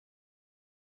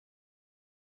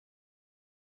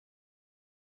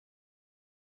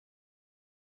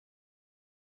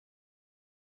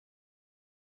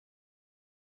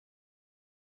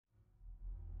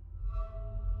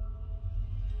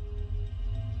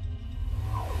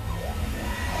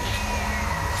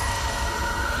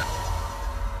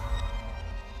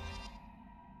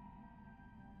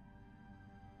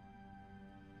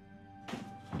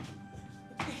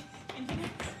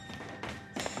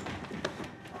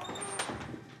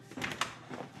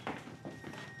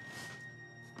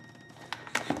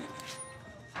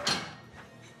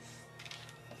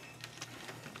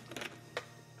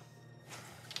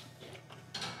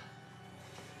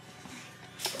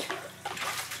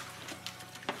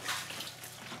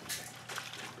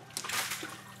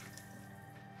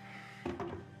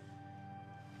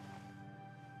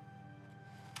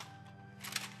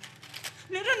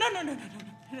No.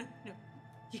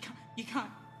 You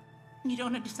can't. You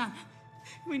don't understand.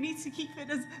 We need to keep it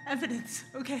as evidence,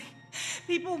 okay?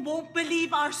 People won't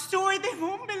believe our story. They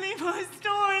won't believe our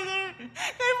story.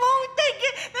 They won't think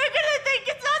it. They're gonna think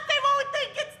it's us. They won't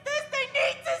think it's this. They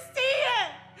need to see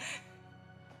it.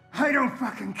 I don't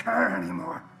fucking care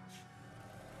anymore.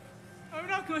 I'm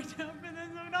not going down for this.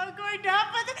 I'm not going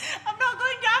down for this. I'm not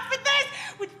going down for this.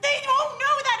 They won't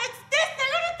know that it's this.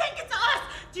 They're gonna think it's us.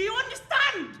 Do you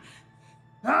understand?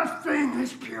 That thing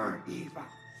is pure evil.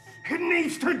 It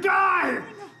needs to die! I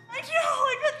know, I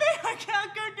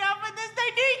can't go down for this.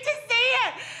 They need to see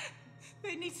it.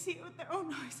 They need to see it with their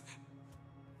own eyes.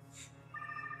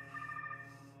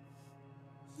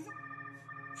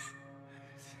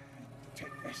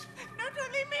 Take this. No,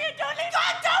 don't leave me here. Don't leave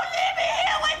me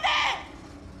here with it!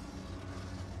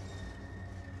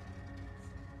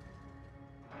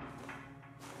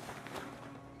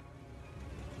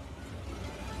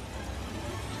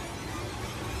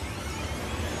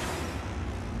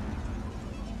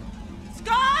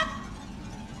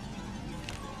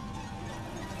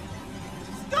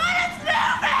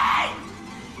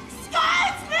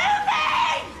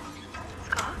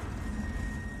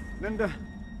 Linda.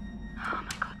 Oh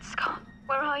my God, Scott,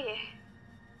 where are you?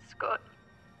 Scott,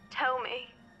 tell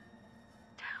me.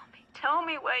 Tell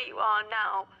me where you are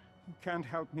now. You can't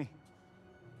help me.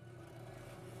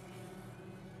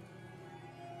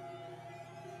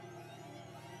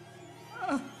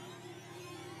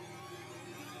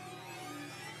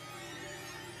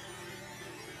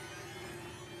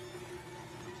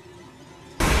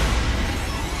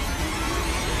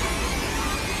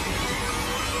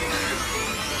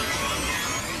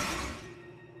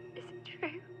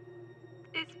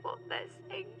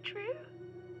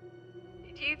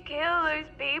 Kill those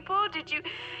people? Did you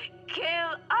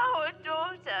kill our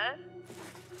daughter?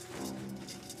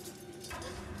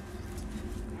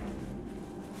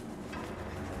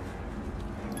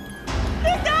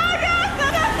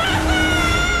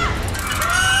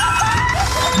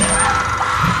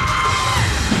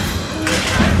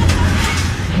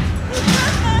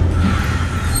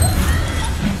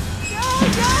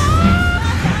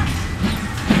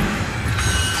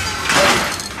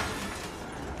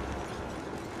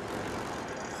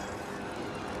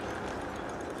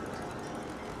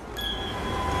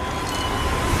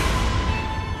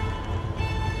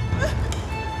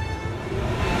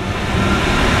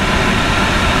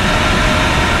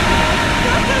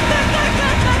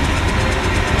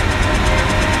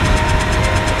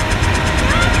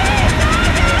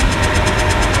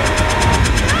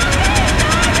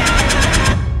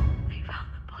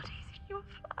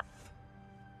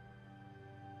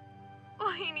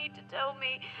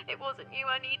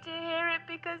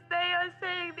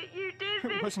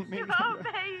 It wasn't me. To our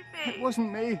baby. It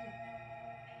wasn't me. Who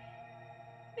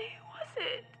was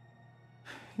it?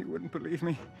 You wouldn't believe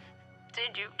me.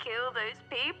 Did you kill those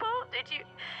people? Did you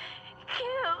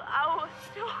kill our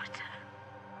daughter?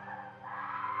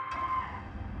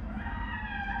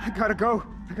 I gotta go.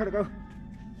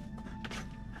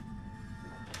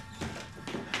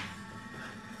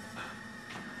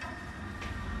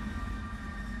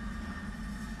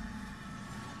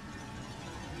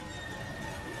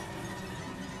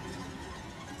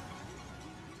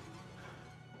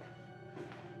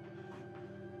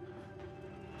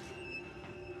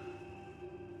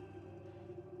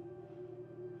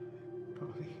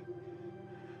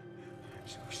 I'm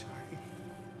so sorry.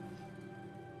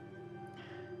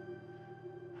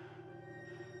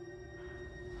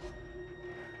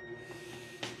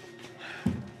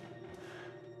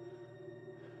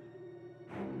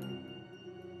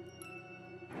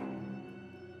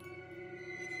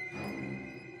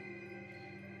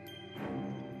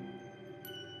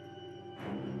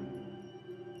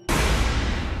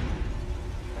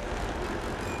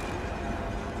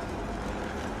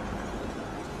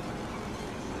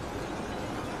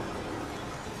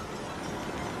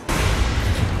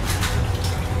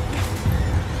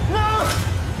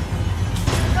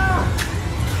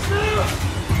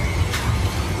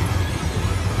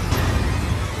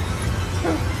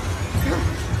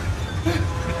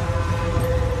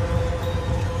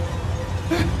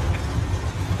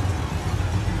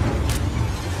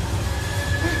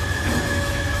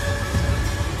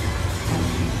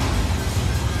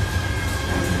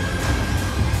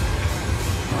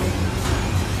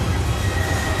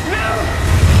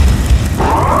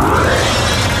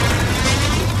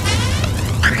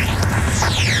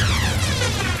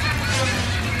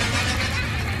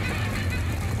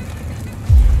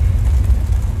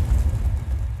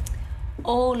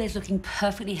 All is looking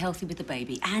perfectly healthy with the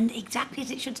baby, and exactly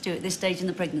as it should do at this stage in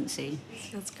the pregnancy.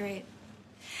 That's great.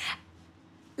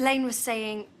 Lane was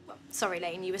saying, sorry,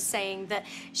 Lane, you were saying that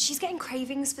she's getting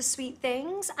cravings for sweet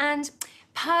things, and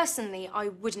personally, I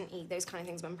wouldn't eat those kind of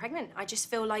things when pregnant. I just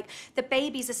feel like the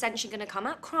baby's essentially going to come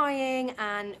out crying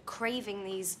and craving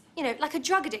these, you know, like a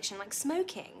drug addiction, like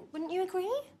smoking. Wouldn't you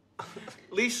agree?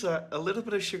 Lisa, a little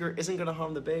bit of sugar isn't going to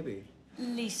harm the baby.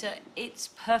 Lisa, it's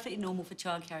perfectly normal for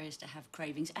child carriers to have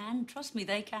cravings, and trust me,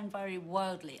 they can vary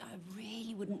wildly. I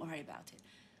really wouldn't worry about it,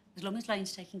 as long as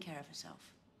Lane's taking care of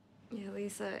herself. Yeah,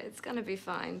 Lisa, it's gonna be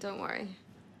fine, don't worry.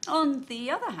 On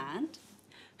the other hand,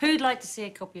 who'd like to see a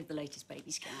copy of the latest baby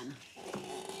scan?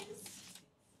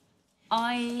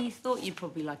 I thought you'd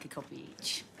probably like a copy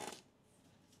each.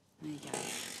 There you go.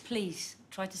 Please,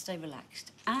 try to stay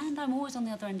relaxed. And I'm always on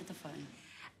the other end of the phone.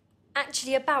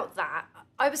 Actually, about that,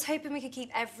 I was hoping we could keep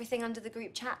everything under the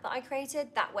group chat that I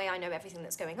created. That way I know everything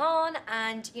that's going on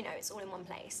and, you know, it's all in one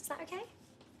place. Is that okay?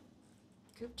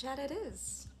 Group chat it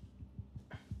is.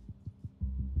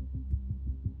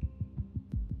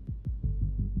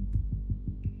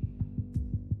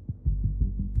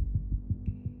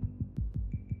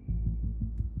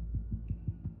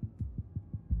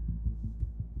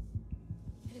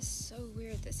 It is so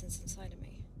weird this is inside of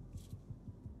me.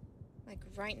 Like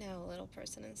right now, a little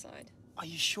person inside. Are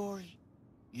you sure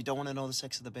you don't want to know the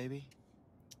sex of the baby?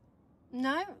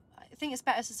 No, I think it's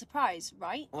better as a surprise,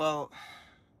 right? Well,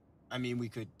 I mean, we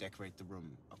could decorate the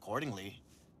room accordingly.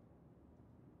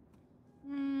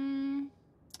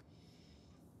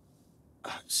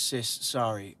 Sis,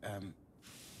 sorry.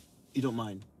 You don't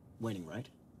mind waiting, right?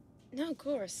 No, of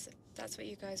course. If that's what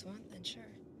you guys want, then sure.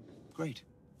 Great.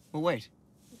 We'll wait.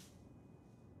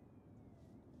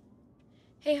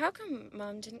 Hey, how come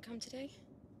Mom didn't come today?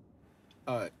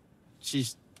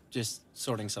 She's just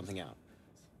sorting something out.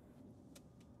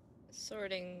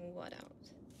 Sorting what out?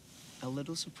 A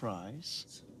little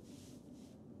surprise.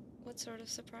 What sort of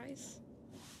surprise?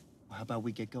 Well, how about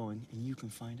we get going and you can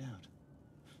find out?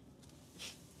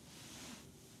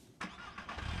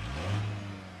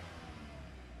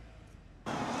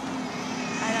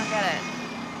 I don't get it.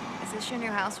 Is this your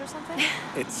new house or something?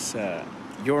 It's,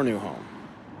 your new home.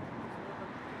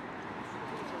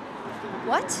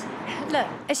 What? Look,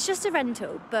 it's just a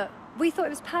rental, but we thought it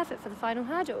was perfect for the final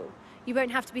hurdle. You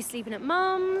won't have to be sleeping at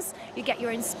Mum's, you get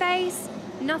your own space,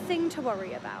 nothing to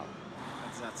worry about. How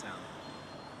does that sound?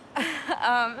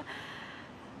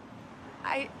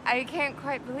 I can't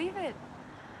quite believe it.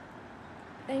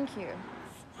 Thank you.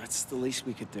 That's the least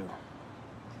we could do.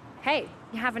 Hey,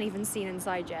 you haven't even seen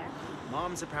inside yet.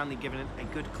 Mom's apparently giving it a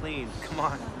good clean. Come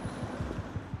on.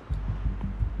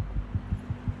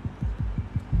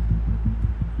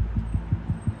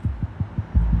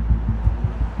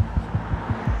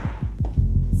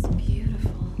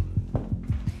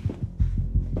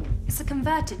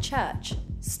 Converted church.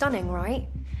 Stunning, right?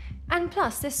 And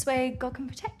plus, this way, God can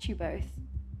protect you both.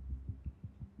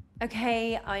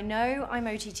 Okay, I know I'm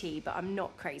OTT, but I'm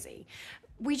not crazy.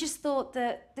 We just thought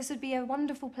that this would be a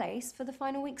wonderful place for the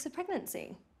final weeks of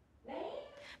pregnancy.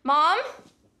 Mom? Is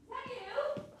that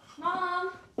you?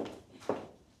 Mom?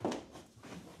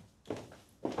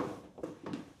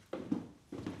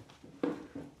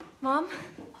 Mom?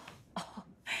 Oh,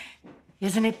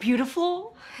 isn't it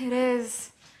beautiful? It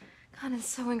is. God, it's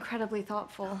so incredibly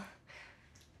thoughtful.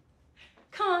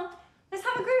 Come on, let's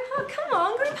have a group hug. Come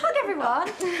on, group hug, everyone.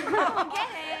 Oh, get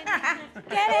in.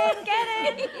 Get in, get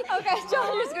in. Oh, gosh,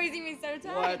 John, you're squeezing me so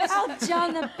tight. What? Oh,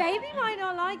 John, the baby might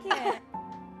not like it.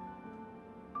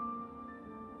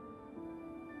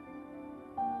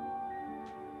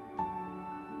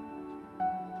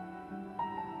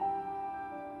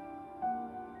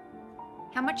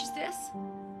 How much is this?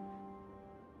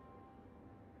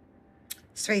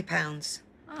 £3.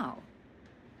 Oh.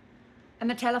 And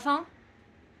the telephone?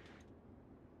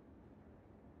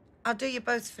 I'll do you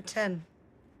both for 10.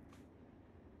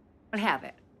 We'll have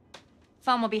it.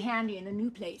 Phone will be handy in the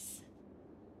new place.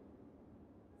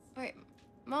 Wait,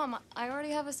 Mom, I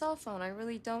already have a cell phone. I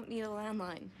really don't need a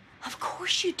landline. Of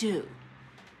course you do.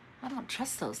 I don't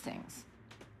trust those things.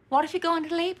 What if you go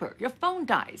into labor? Your phone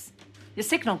dies. Your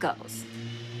signal goes.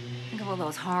 Think of all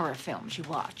those horror films you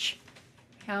watch.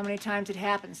 How many times it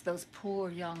happens to those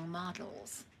poor young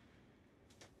models.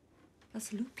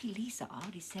 Plus, Loopy Lisa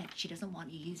already said she doesn't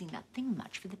want you using that thing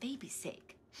much for the baby's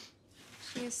sake.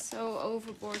 She is so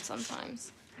overboard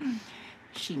sometimes.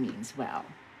 She means well.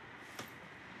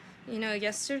 You know,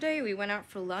 yesterday we went out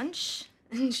for lunch,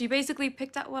 and she basically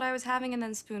picked out what I was having and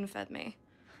then spoon-fed me.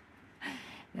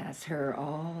 That's her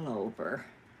all over.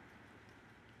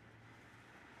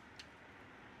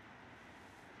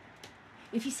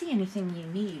 If you see anything you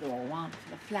need or want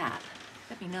for the flat,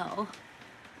 let me know.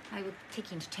 I would take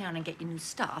you into town and get you new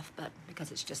stuff, but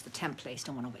because it's just the temp place,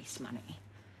 don't want to waste money.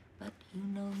 But you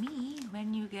know me,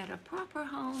 when you get a proper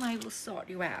home, I will sort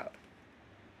you out.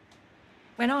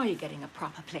 When are you getting a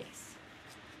proper place?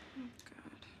 Oh,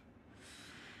 God.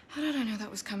 How did I know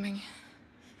that was coming?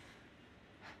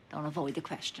 Don't avoid the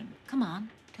question. Come on,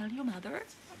 tell your mother.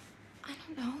 I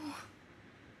don't know.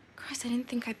 Christ, I didn't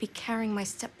think I'd be carrying my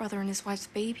stepbrother and his wife's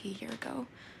baby a year ago.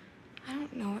 I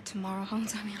don't know what tomorrow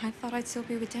holds. I mean, I thought I'd still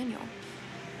be with Daniel.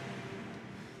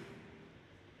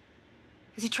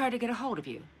 Has he tried to get a hold of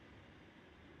you?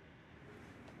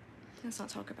 Let's not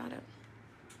talk about it.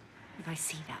 If I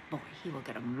see that boy, he will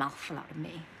get a mouthful out of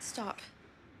me. Stop.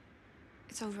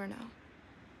 It's over now.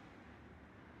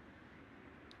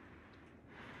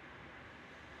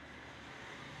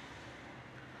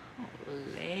 Oh,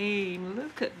 Lane,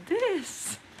 look at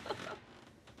this.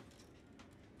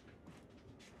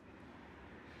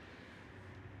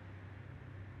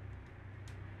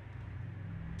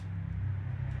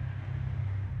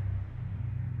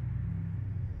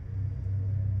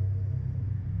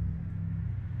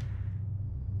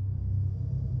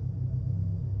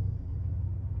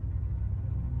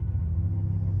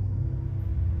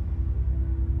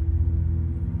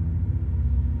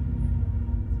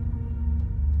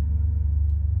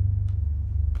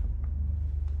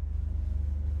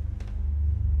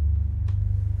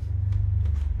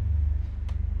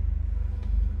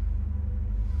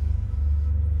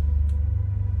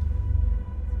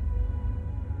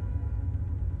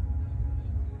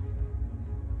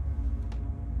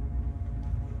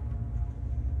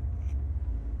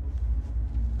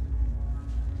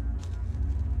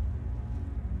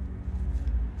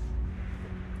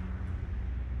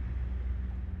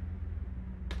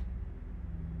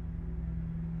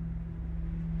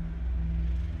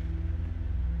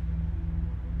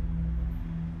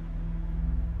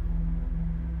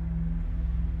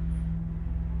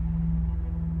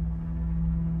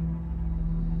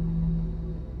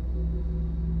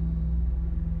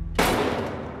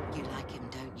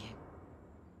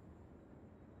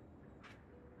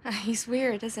 He's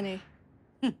weird, isn't he?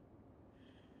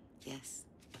 Yes.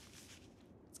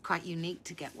 It's quite unique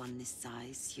to get one this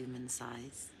size, human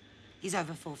size. He's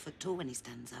over 4 foot tall when he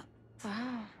stands up.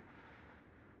 Wow.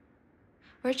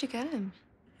 Where'd you get him?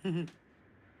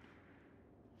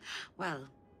 Well,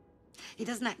 he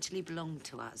doesn't actually belong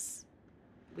to us.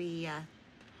 We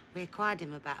acquired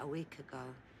him about a week ago.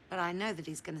 But I know that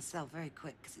he's going to sell very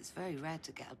quick because it's very rare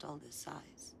to get a doll this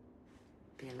size.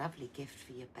 Be a lovely gift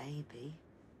for your baby.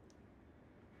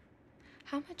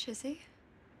 How much is he?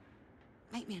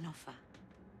 Make me an offer.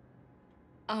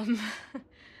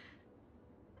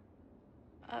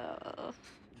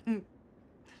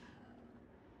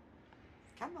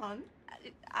 Come on.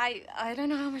 I don't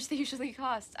know how much they usually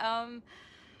cost. Come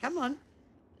on.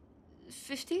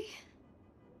 50?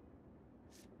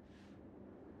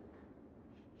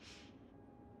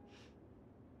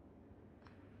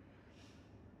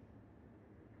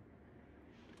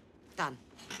 Done.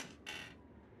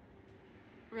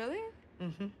 Really?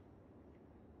 Mm-hmm.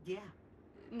 Yeah.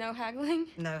 No haggling?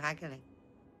 No haggling.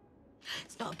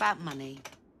 It's not about money.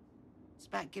 It's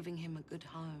about giving him a good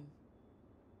home.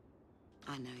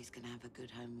 I know he's going to have a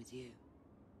good home with you.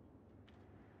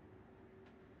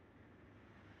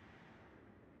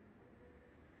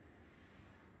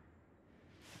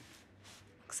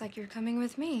 Looks like you're coming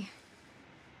with me.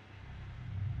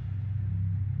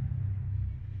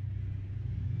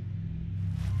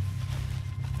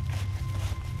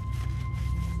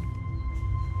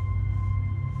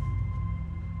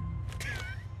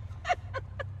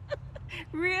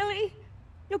 Really?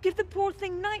 You'll give the poor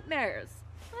thing nightmares.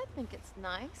 I think it's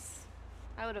nice.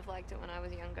 I would have liked it when I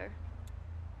was younger.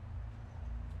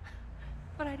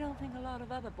 But I don't think a lot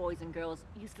of other boys and girls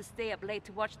used to stay up late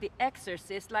to watch The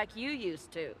Exorcist like you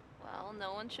used to. Well,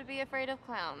 no one should be afraid of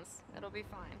clowns. It'll be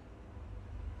fine.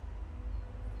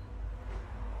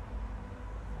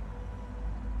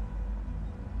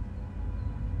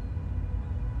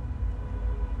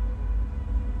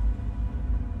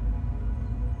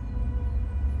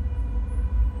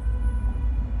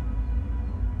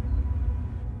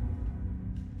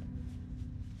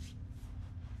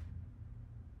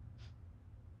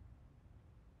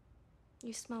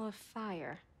 You smell of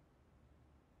fire.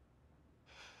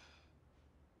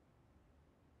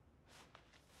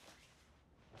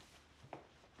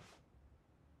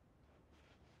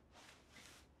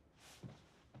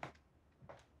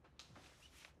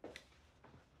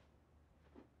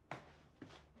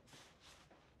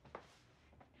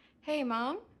 Hey,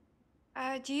 Mom.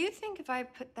 Do you think if I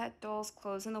put that doll's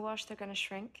clothes in the wash, they're gonna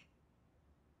shrink?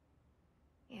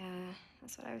 Yeah,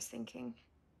 that's what I was thinking.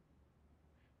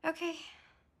 Okay.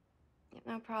 Yep,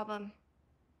 no problem.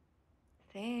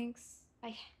 Thanks.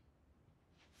 Bye.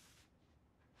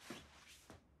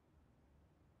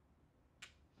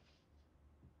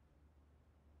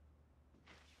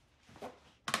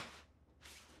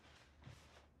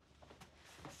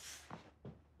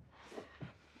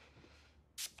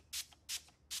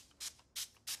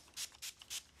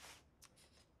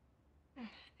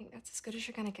 I think that's as good as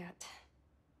you're gonna get.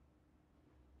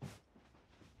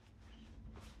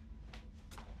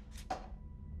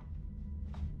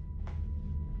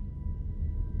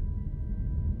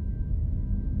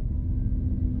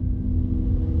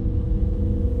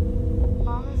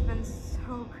 Mom has been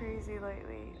so crazy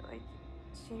lately. Like,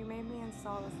 she made me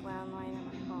install this landline in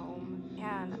my home,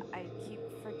 and I keep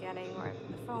forgetting where I put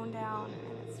the phone down,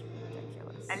 and it's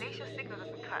ridiculous. At least your signal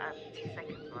doesn't cut every 2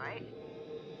 seconds, right?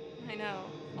 I know.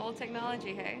 Old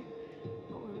technology, hey?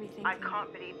 What were we thinking? I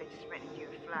can't believe they just rented you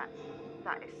a flat.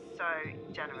 That is so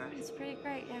generous. It's pretty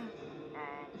great, yeah.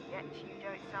 And yet you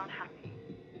don't sound happy.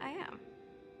 I am.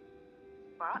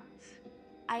 But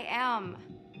I am.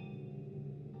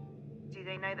 do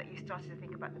they know that you started to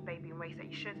think about the baby in ways that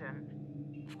you shouldn't?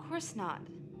 Of course not.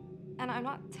 And I'm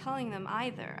not telling them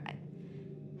either.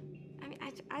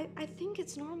 I think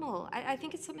it's normal. I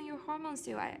think it's something your hormones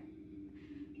do. I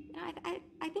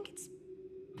think it's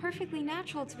perfectly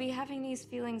natural to be having these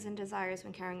feelings and desires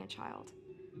when carrying a child.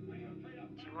 Do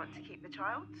you want to keep the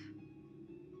child?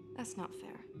 That's not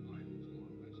fair.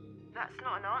 That's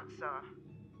not an answer.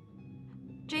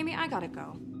 Jamie, I gotta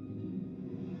go.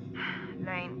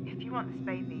 Lane, if you want this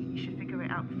baby, you should figure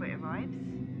it out before it arrives.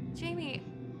 Jamie,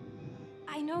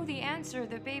 I know the answer.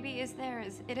 The baby is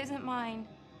theirs. It isn't mine.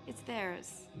 It's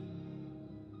theirs.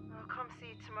 I'll come see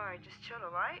you tomorrow. Just chill,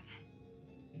 alright?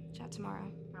 Chat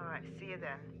tomorrow. Alright, see you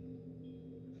then.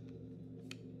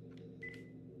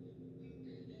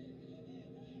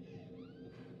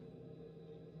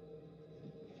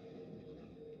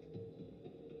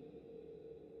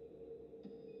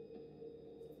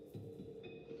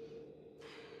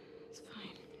 It's fine.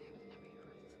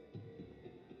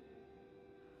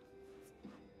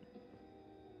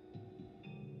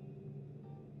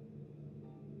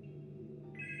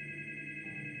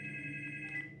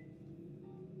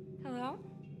 Hello?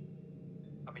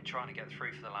 I've been trying to get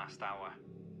through for the last hour.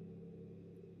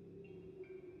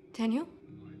 Daniel?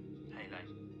 Hey,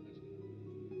 Lane.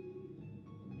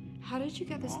 How did you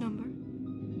get this What? number?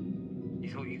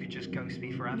 You thought you could just ghost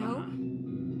me forever, No. huh?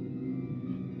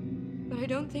 But I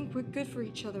don't think we're good for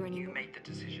each other You anymore. made the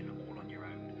decision all on your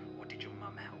own, or did your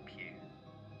mum help you?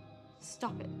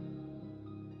 Stop it.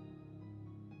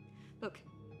 Look,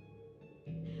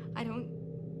 I don't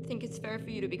think it's fair for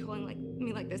you to be calling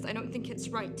me like this. I don't think it's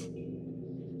right.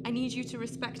 I need you to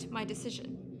respect my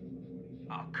decision.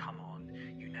 Oh, come on.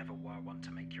 You never were one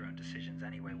to make your own decisions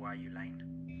anyway, were you,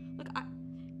 Lane? Look,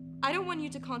 I don't want you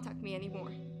to contact me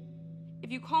anymore.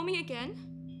 If you call me again,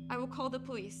 I will call the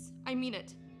police. I mean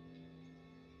it.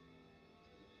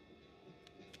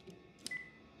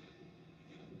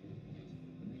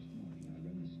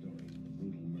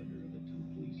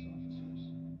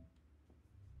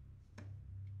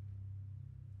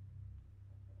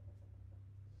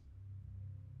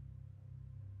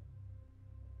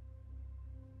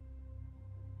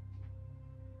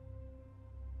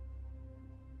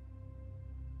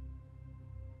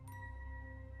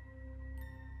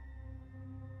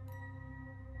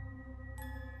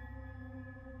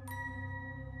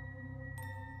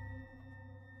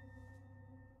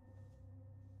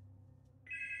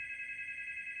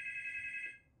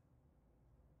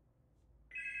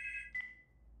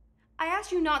 I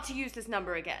asked you not to use this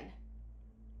number again.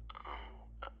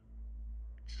 Oh,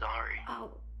 sorry.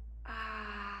 Oh,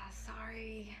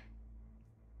 sorry.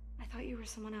 I thought you were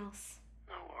someone else.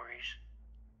 No worries.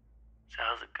 So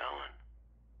how's it going?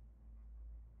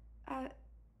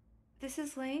 This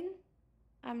is Lane.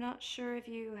 I'm not sure if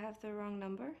you have the wrong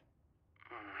number.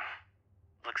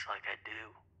 Looks like I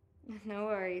do. No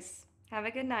worries. Have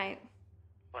a good night.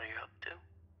 What are you up to?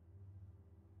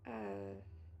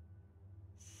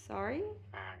 Sorry?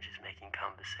 Just making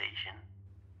conversation.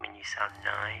 I mean, you sound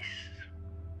nice.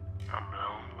 I'm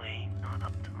lonely, not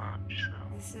up to much, so...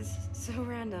 This is so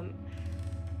random.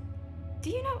 Do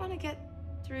you not want to get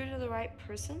through to the right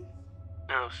person?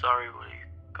 No, sorry, were you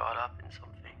caught up in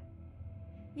something?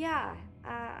 Yeah,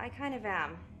 I kind of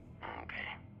am.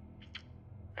 Okay.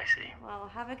 I see. Well,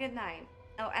 have a good night.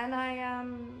 Oh, and I,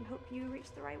 hope you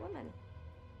reach the right woman.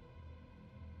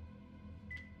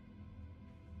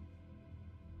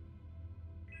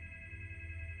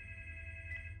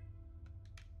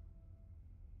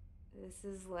 This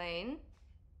is Lane.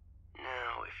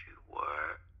 Now, if you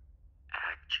were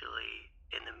actually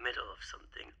in the middle of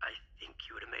something, I think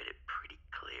you would have made it pretty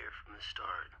clear from the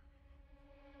start.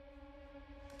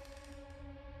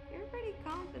 You're pretty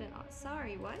confident. Oh,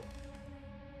 sorry, what?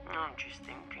 I'm just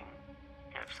thinking,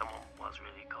 if someone was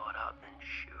really caught up, then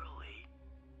surely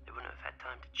they wouldn't have had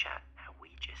time to chat how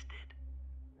we just did.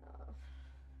 Oh.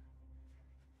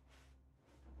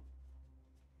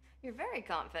 You're very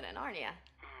confident, aren't you?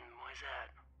 Why's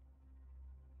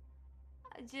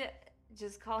that?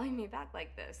 Just calling me back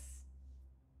like this.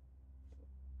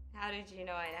 How did you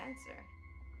know I'd answer?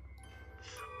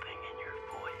 Something in your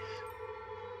voice.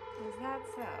 Is that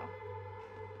so?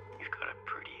 You've got a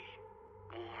pretty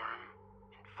warm,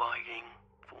 inviting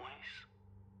voice.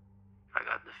 I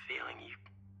got the feeling you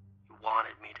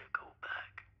wanted me to go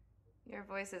back. Your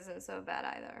voice isn't so bad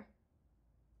either.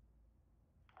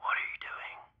 What are you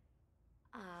doing?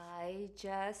 I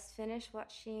just finished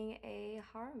watching a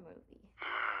horror movie.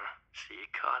 So you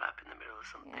caught up in the middle of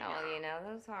something. Yeah, well, you know,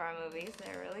 those horror movies,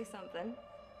 they're really something.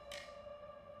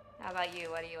 How about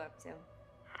you? What are you up to?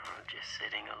 I'm just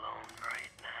sitting alone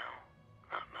right now.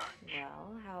 Not much.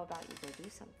 Well, how about you go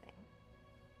do something?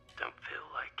 Don't feel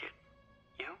like it.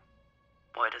 You?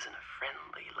 Why doesn't a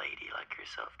friendly lady like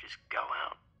yourself just go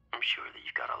out? I'm sure that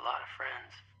you've got a lot of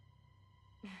friends.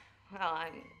 Well,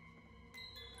 I'm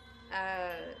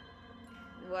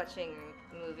watching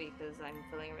a movie because I'm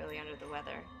feeling really under the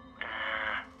weather.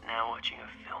 Now watching a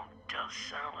film does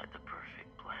sound like the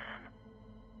perfect plan.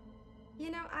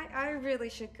 You know, I really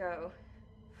should go.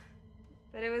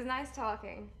 But it was nice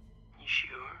talking. You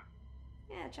sure?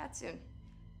 Yeah, chat soon.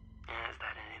 Is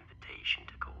that an invitation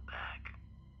to go back?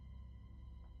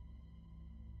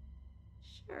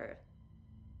 Sure.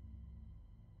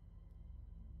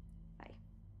 Bye.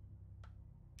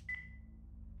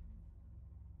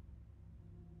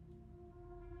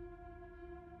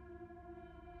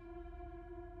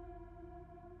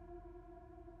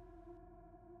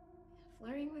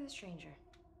 Flirting with a stranger.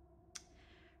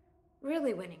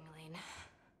 Really winning, Elaine.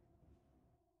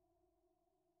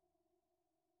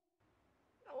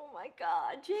 Oh my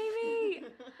God, Jamie!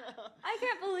 I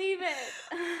can't believe it.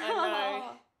 I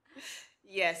know.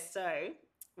 Yes, so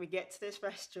we get to this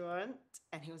restaurant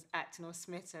and he was acting all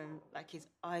smitten, like his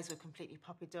eyes were completely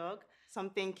puppy dog. So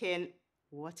I'm thinking,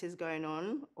 what is going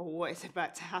on or what is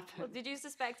about to happen? Well, did you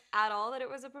suspect at all that it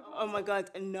was a proposal? Oh my God,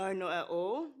 no, not at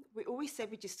all. We always said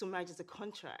we just saw marriage as a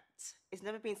contract. It's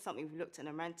never been something we looked at in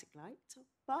a romantic light.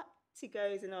 But he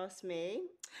goes and asks me,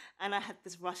 and I had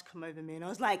this rush come over me, and I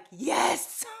was like,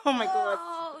 yes! Oh my God.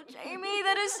 Oh, Jamie,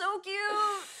 that is so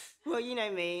cute. Well, you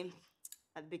know me.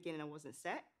 At the beginning, I wasn't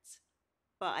set,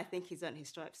 but I think he's earned his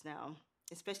stripes now,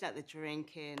 especially like the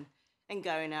drinking and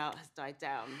going out has died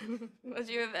down.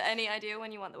 Do you have any idea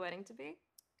when you want the wedding to be?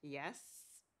 Yes.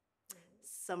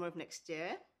 Summer of next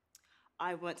year.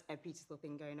 I want a beautiful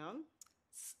thing going on.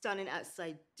 Stunning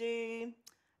outside do.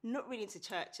 Not really into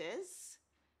churches.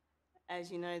 As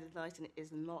you know, the lighting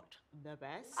is not the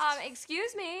best.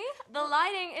 Excuse me. The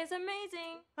lighting is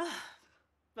amazing.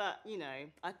 But, you know,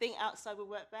 I think outside will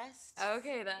work best.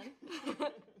 Okay, then.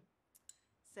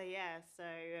 So, yeah,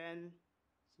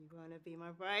 do you want to be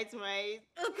my bridesmaid?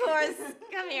 Of course.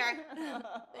 Come here.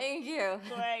 Thank you.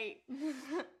 Great.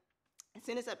 As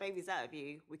soon as that baby's out of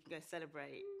you, we can go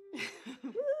celebrate.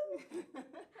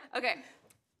 Okay,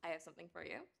 I have something for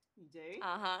you. You do?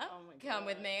 Uh-huh. Oh my God. Come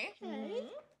with me. Okay.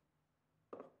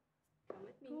 Come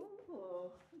with me.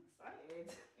 Cool.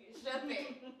 Excited. You should be.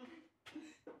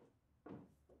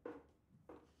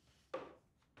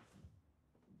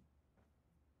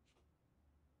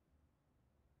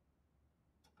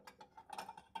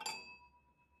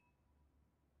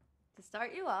 To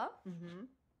start you off,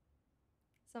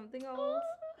 something old.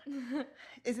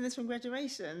 Isn't this from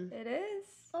graduation? It is.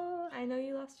 Oh, I know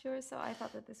you lost yours, so I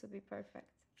thought that this would be perfect.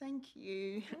 thank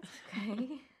you. Okay.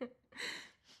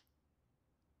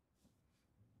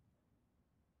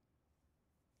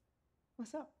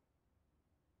 What's up?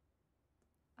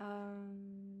 I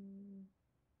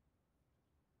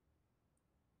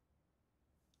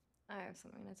have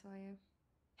something to tell you.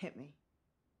 Hit me.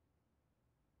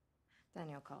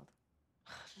 Daniel called.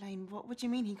 Lane, what do you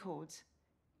mean he called?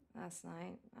 Last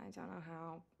night. I don't know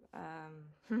how.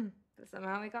 But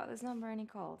somehow we got this number and he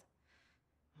called.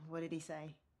 What did he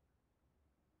say?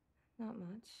 Not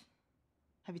much.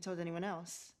 Have you told anyone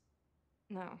else?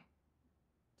 No.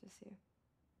 Just you.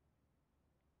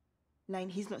 Lane,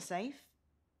 he's not safe.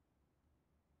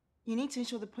 You need to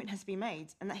ensure the point has to be made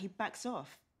and that he backs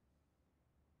off.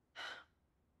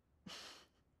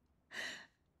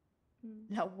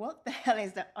 Now, what the hell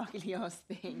is that ugly ass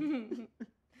thing?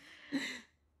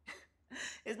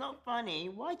 It's not funny.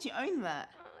 Why'd you own that?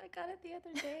 Oh, I got it the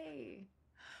other day.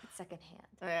 It's secondhand.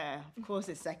 Yeah, of course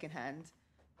it's secondhand.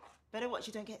 Better watch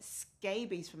you don't get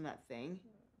scabies from that thing.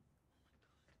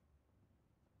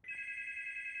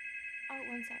 Oh,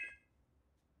 one sec.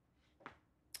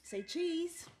 Say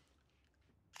cheese.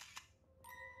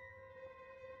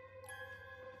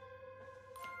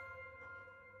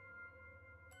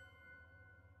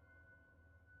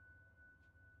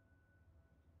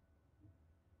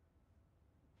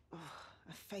 Oh,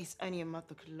 a face only a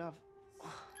mother could love.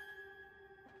 Oh.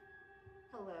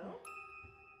 Hello?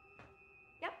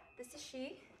 Yep, this is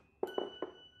she.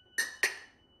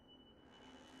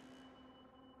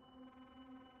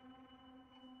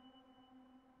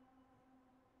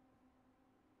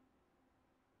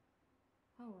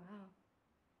 Oh, wow.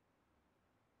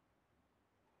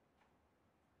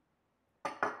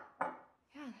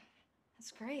 Yeah,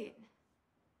 that's great.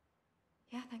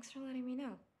 Yeah, thanks for letting me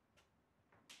know.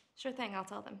 Sure thing, I'll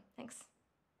tell them. Thanks.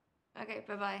 Okay,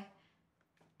 bye-bye.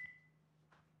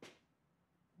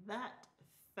 That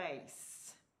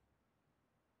face.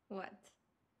 What?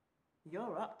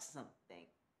 You're up to something.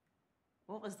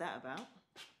 What was that about?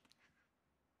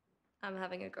 I'm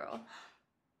having a girl.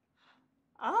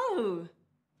 Oh,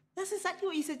 that's exactly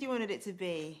what you said you wanted it to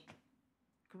be.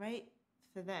 Great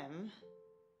for them.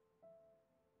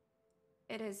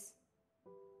 It is.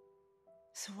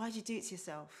 So why'd you do it to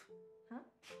yourself? Huh?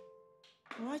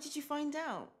 Why did you find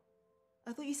out?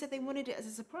 I thought you said they wanted it as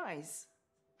a surprise.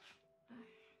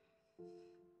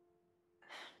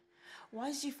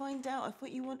 Why did you find out?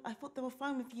 I thought they were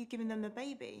fine with you giving them the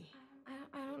baby.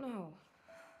 I don't know.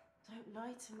 Don't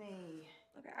lie to me.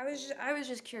 Okay, I was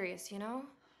just curious, you know?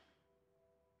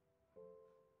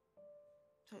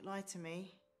 Don't lie to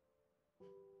me.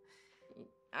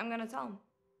 I'm gonna tell them.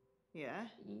 Yeah?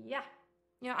 Yeah.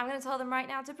 You know, I'm gonna tell them right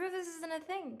now to prove this isn't a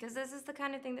thing, because this is the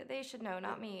kind of thing that they should know,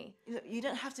 not me. Look, you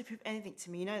don't have to prove anything to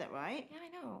me, you know that, right? Yeah,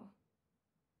 I know.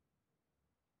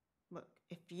 Look,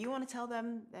 if you want to tell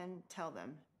them, then tell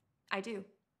them. I do.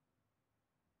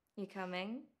 You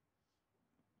coming?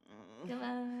 Come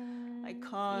on. I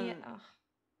can't. Yeah.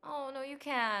 Oh, no, you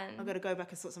can. I've got to go back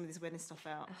and sort some of this wedding stuff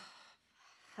out.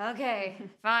 Okay,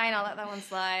 fine, I'll let that one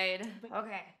slide.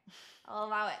 Okay, I'll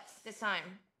allow it this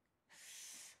time.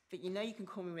 But you know you can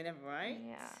call me whenever, right?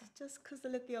 Yeah. Just because I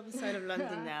live the other side of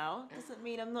London now doesn't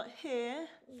mean I'm not here.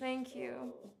 Thank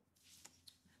you.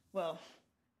 Well,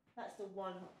 that's the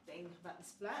one thing about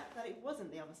this flat, that it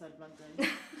wasn't the other side of London.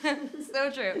 So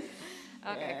true.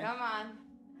 Okay, Yeah. come on.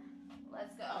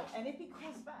 Let's go. Oh, and if he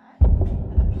calls back, and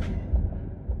I mean it,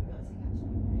 you got to take action,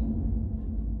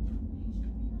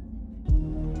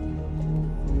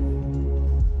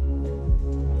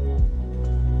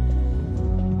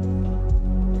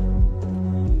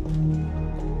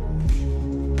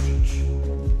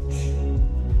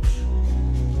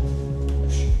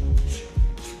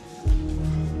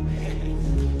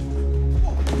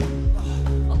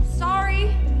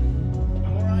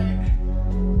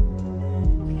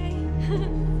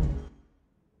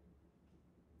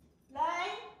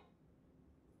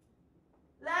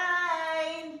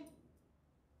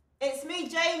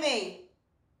 Jamie!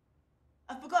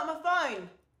 I forgot my phone.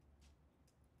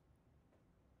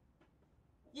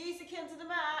 Use the key to the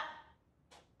mat.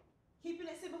 Keeping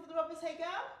it simple for the robbers, hey girl?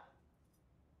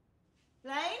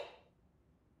 Lane?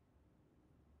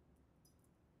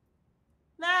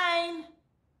 Lane?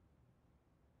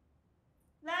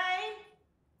 Lane?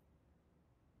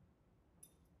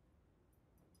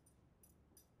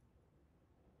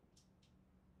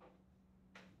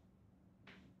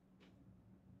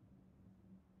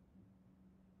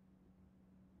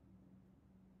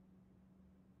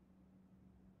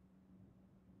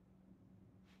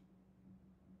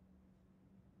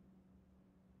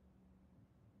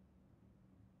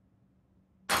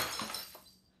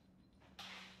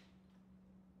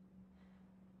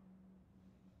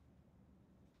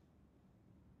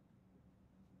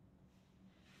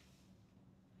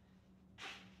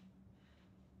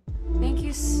 Thank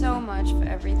you so much for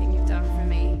everything you've done for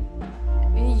me.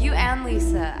 You and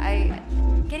Lisa.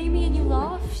 Getting me a new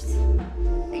loft.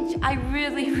 I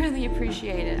really, really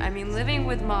appreciate it. I mean, living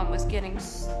with Mom was getting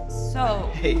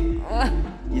so... Hey,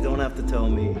 you don't have to tell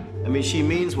me. I mean, she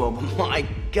means well, but my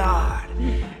God,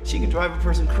 she can drive a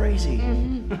person crazy.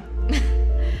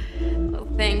 Well,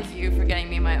 thank you for getting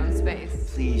me my own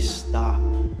space. Please stop.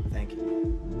 Thank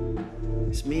you.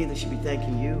 It's me that should be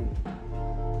thanking you.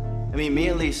 I mean, me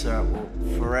and Lisa will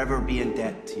forever be in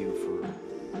debt to you for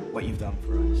what you've done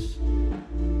for us.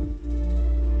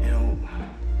 You know,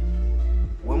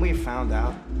 when we found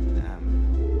out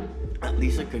that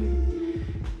Lisa couldn't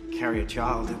carry a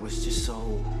child, it was just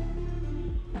so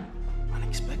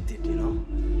unexpected, you know?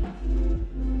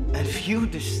 And for you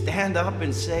to stand up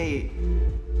and say,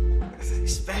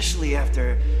 especially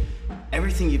after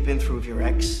everything you've been through with your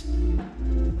ex,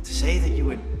 to say that you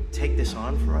would take this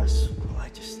on for us, well,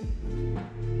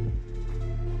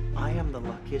 I am the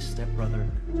luckiest stepbrother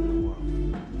in the world.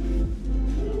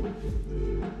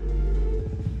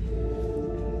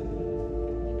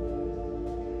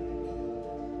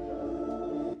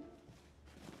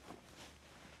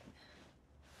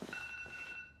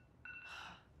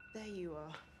 There you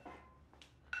are.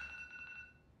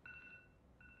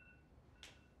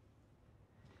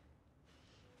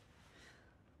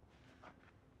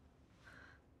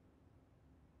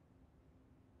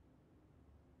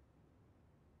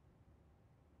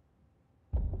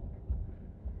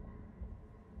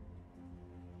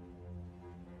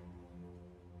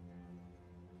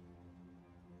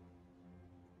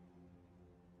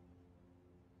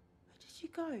 Where did you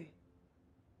go?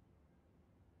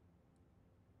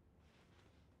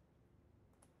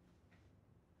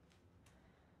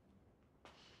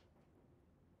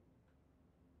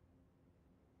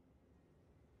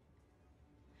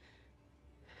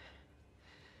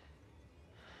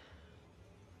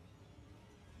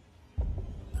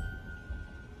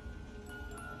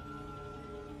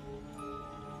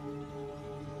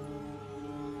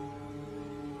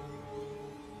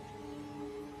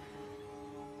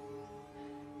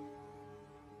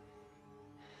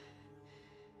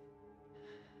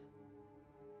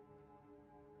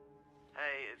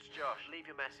 Hey, it's Josh. Leave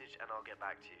your message and I'll get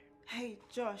back to you. Hey,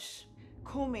 Josh,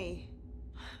 call me.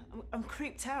 I'm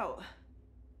creeped out.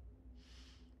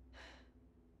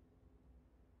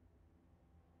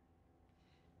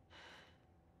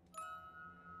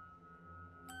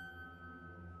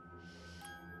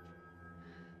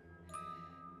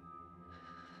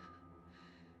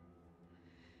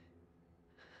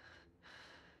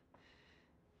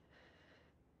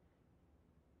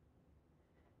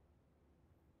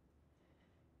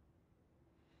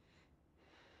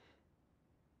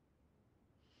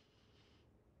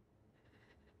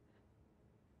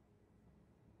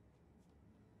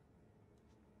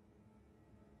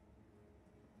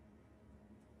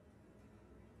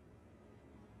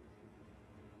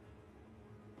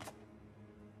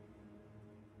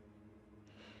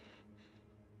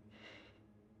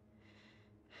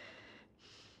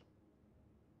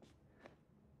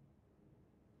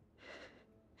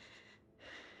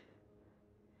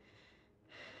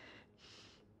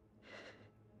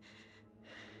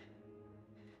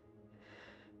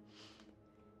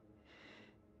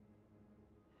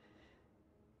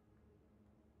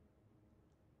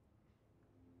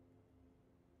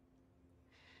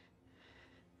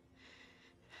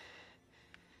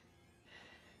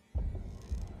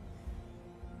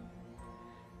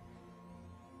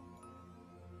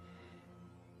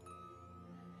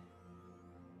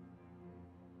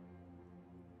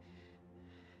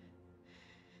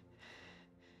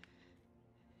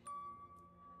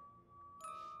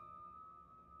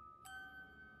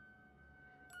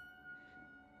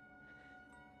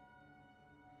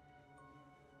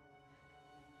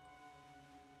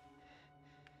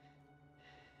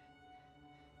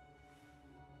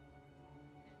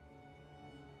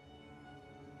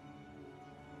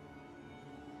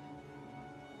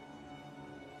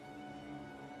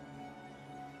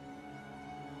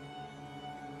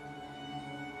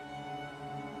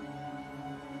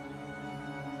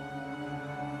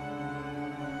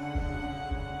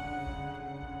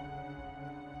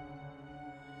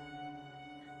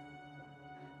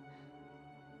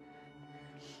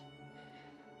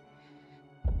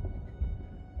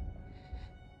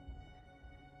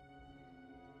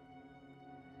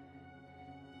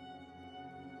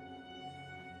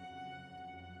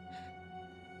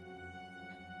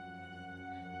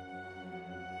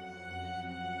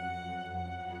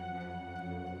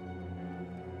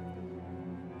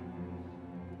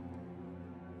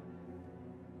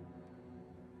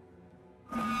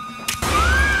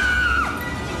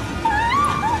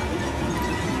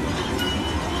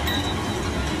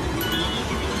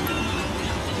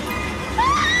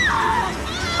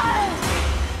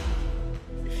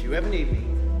 you ever need me,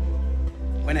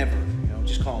 whenever,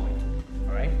 just call me,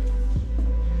 all right?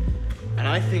 And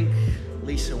I think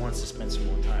Lisa wants to spend some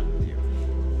more time with you.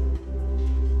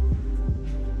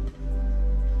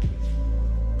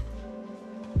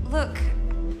 Look,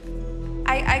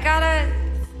 I gotta...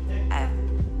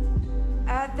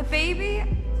 the baby?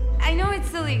 I know it's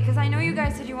silly, because I know you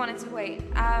guys said you wanted to wait.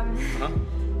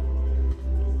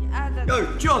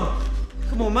 Yo, John!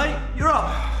 Come on, mate, you're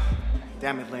up!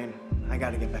 Damn it, Lane. I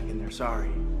gotta get back in there, sorry.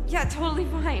 Yeah, totally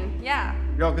fine. Yeah.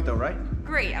 You're all good though, right?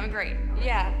 Great, I'm great.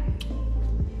 Yeah.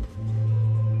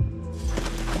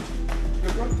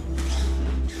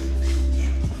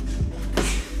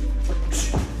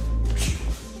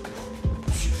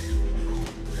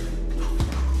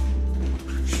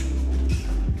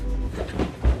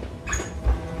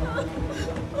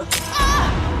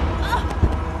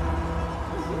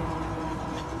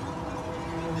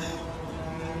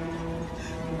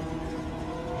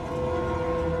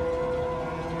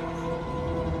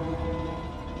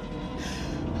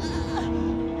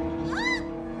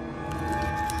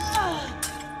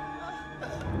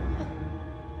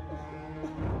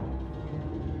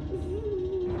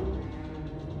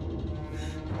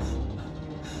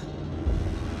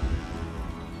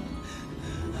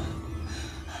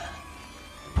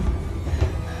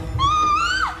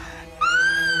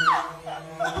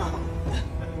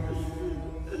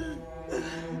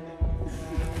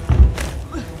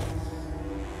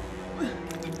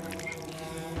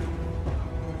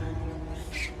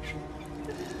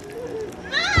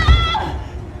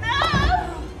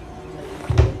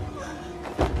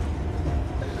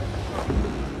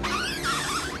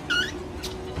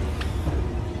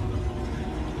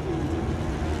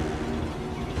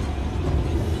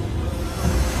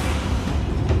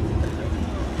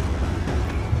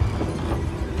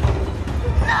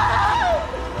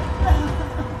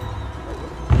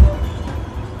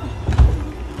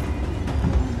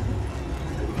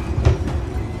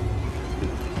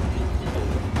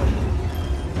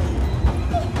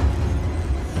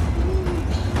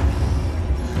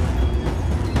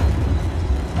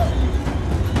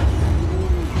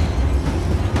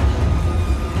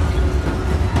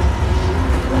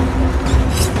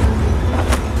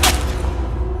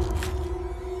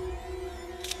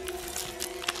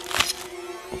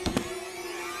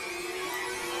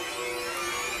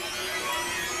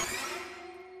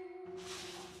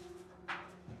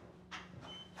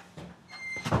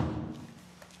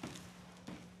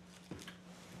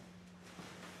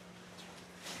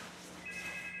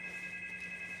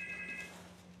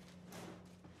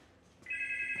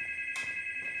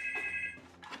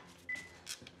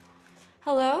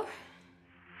 Hello?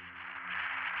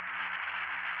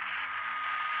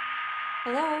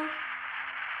 Hello?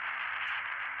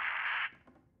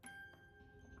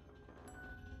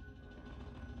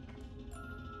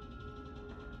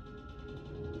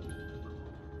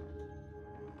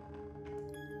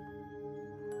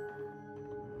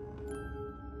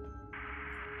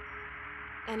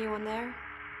 Anyone there?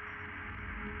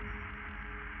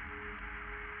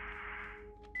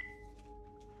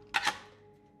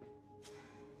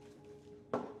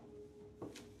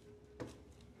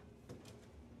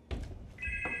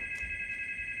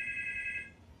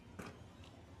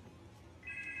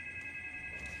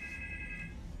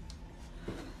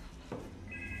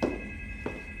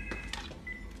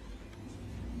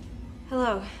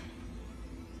 Hello.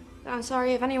 I'm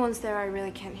sorry, if anyone's there, I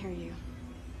really can't hear you.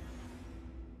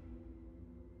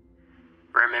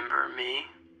 Remember me?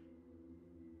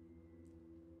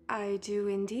 I do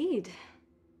indeed.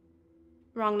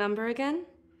 Wrong number again?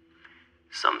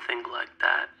 Something like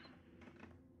that.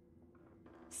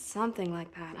 Something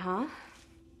like that, huh?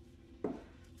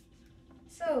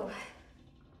 So,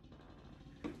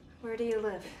 where do you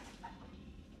live?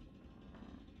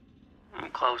 I'm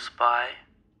close by.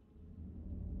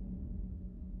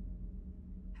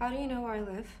 How do you know where I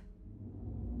live?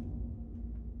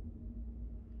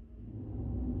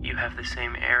 You have the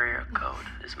same area code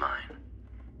as mine.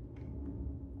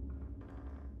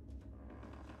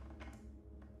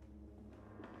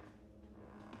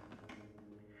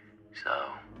 So,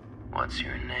 what's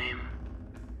your name?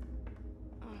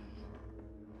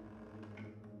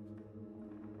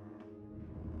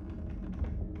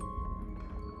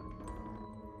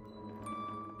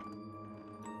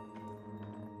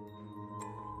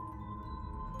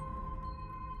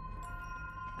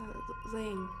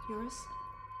 Lane, yours?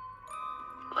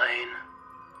 Lane.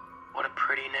 What a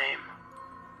pretty name.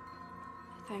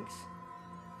 Thanks.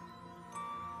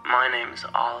 My name's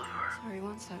Oliver. Sorry,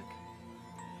 one sec.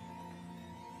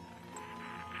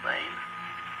 Lane.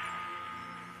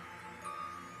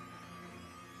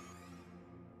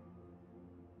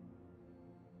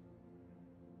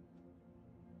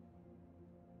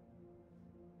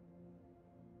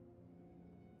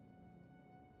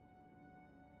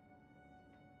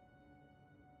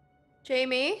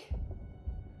 Jamie?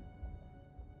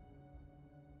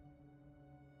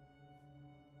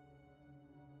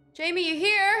 Jamie, you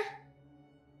here?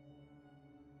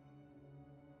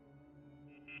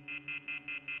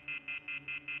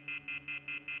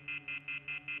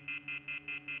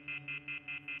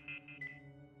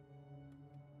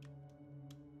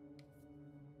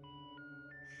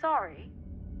 Sorry,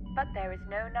 but there is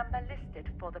no number listed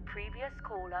for the previous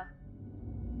caller.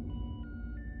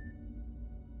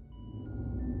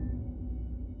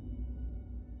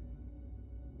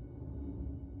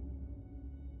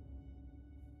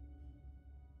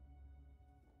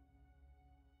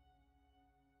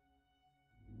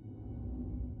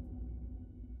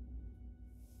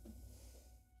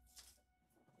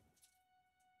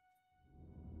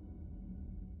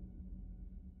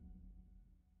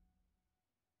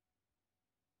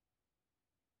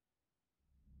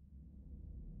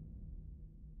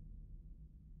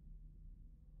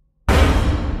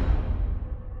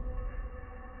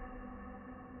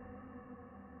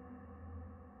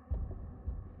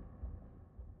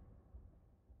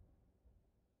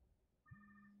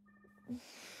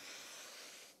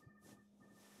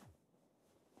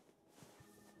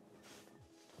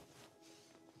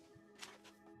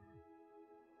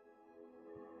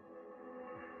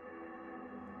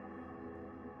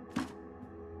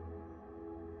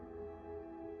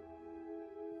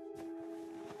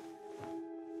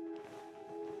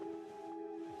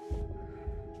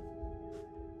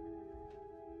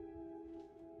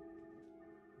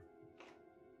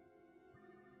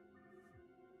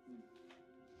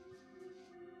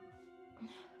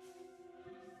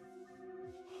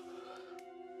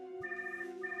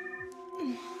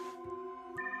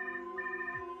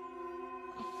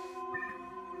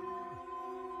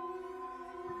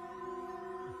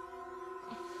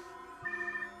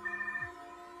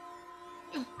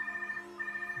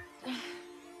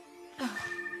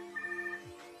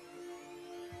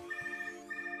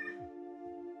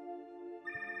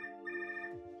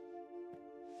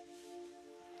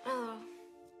 Oh.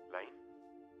 Lane?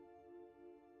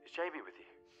 Is Jamie with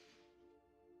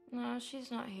you? No, she's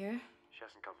not here. She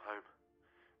hasn't come home.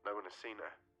 No one has seen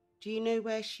her. Do you know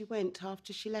where she went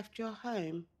after she left your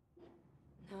home?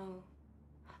 No.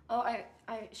 Oh,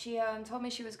 she told me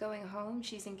she was going home.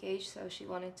 She's engaged, so she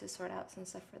wanted to sort out some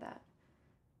stuff for that.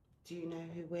 Do you know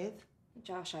who with?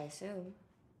 Josh, I assume.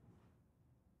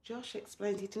 Josh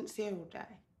explained he didn't see her all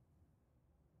day.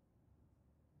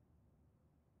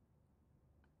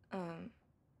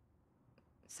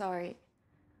 Sorry.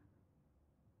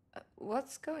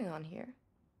 What's going on here?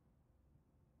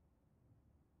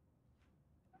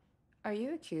 Are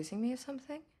you accusing me of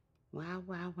something? Wow,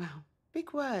 wow, wow.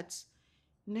 Big words.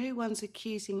 No one's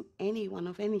accusing anyone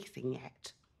of anything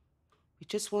yet. We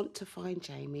just want to find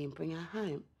Jamie and bring her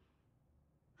home.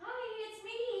 Honey, it's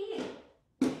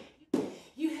me.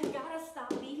 You have got to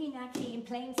stop leaving that key in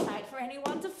plain sight for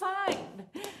anyone to find.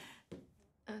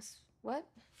 What?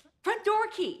 Front door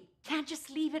key. Can't just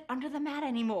leave it under the mat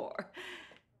anymore.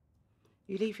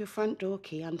 You leave your front door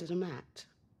key under the mat.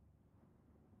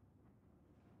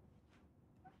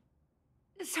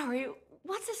 Sorry,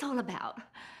 what's this all about?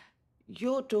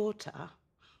 Your daughter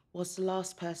was the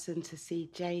last person to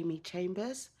see Jamie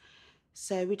Chambers,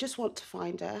 so we just want to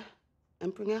find her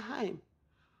and bring her home.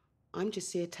 I'm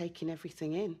just here taking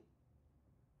everything in.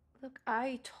 Look,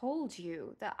 I told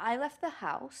you that I left the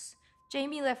house,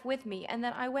 Jamie left with me, and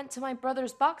then I went to my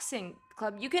brother's boxing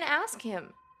club. You can ask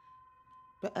him.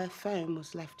 But her phone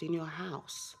was left in your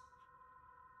house.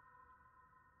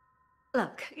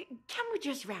 Look, can we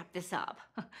just wrap this up?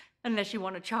 Unless you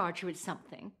want to charge her with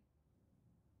something.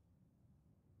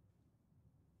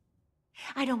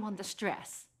 I don't want the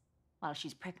stress while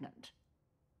she's pregnant.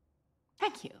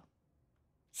 Thank you.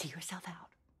 See yourself out.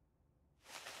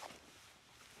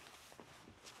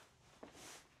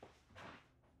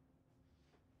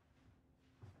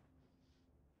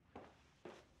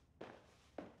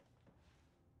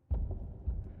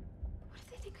 What if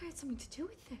they think I had something to do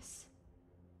with this?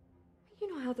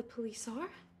 You know how the police are.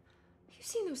 You've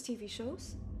seen those TV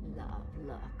shows. Love,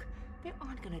 look, they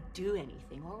aren't gonna do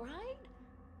anything, all right?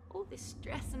 All this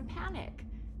stress and panic.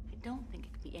 I don't think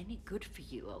it could be any good for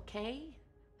you, okay?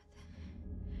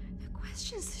 The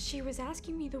questions that she was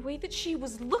asking me, the way that she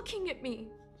was looking at me.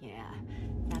 Yeah,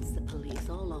 that's the police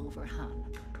all over,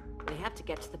 hon. They have to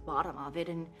get to the bottom of it,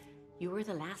 and you were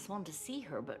the last one to see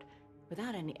her, but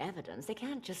without any evidence, they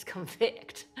can't just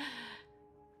convict. I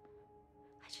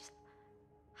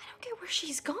don't get where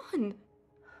she's gone.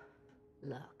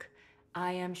 Look,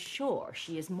 I am sure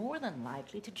she is more than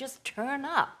likely to just turn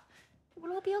up. It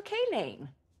will all be okay, Lane.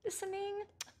 Listening?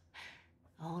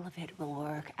 All of it will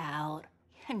work out.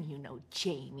 And you know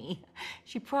Jamie.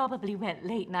 She probably went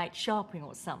late night shopping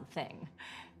or something.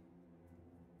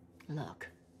 Look,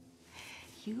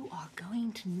 You are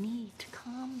going to need to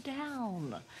calm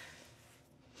down.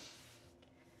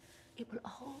 It will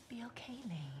all be okay,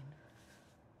 Lane.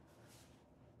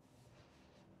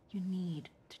 You need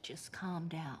to just calm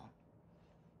down.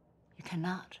 You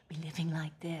cannot be living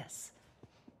like this.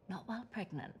 Not while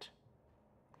pregnant.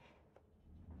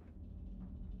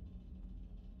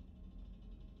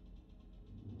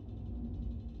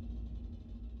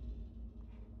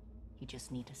 You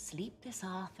just need to sleep this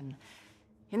off, and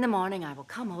in the morning I will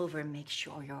come over and make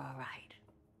sure you're all right.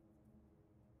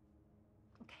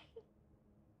 Okay?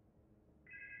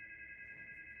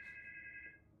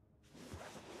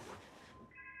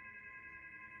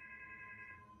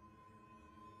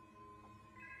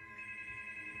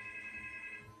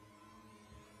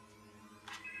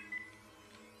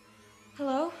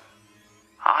 Hello?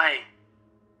 Hi.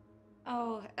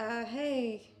 Oh,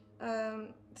 hey.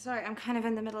 Sorry, I'm kind of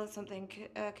in the middle of something.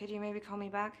 Could you maybe call me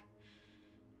back?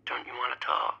 Don't you want to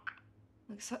talk?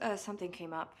 Like, something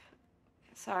came up.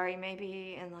 Sorry,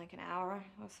 maybe in like an hour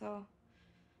or so.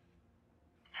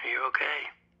 Are you okay?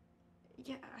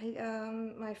 Yeah,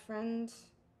 my friend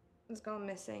has gone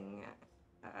missing.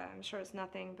 I'm sure it's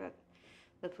nothing, but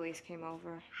the police came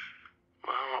over.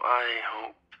 Well, I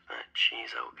hope that she's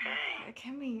okay.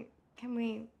 Can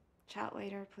we chat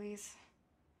later, please?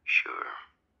 Sure.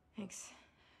 Thanks.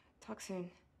 Talk soon.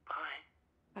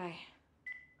 Bye. Bye.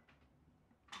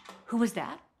 Who was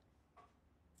that?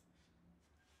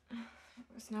 It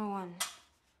was no one.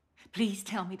 Please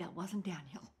tell me that wasn't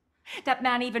Daniel. That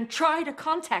man even tried to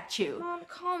contact you. Mom,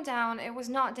 calm down. It was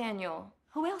not Daniel.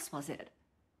 Who else was it?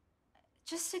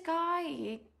 Just a guy.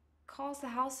 He calls the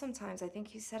house sometimes. I think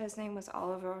he said his name was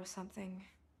Oliver or something.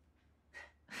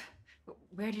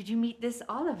 Where did you meet this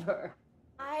Oliver?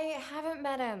 I haven't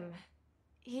met him.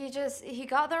 He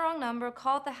got the wrong number,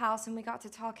 called the house, and we got to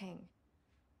talking.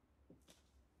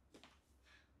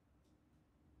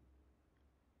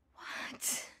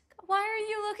 What? Why are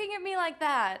you looking at me like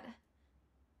that?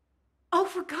 Oh,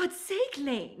 for God's sake,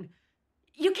 Lane.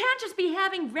 You can't just be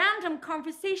having random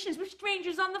conversations with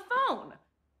strangers on the phone.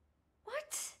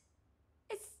 What?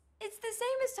 It's the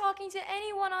same as talking to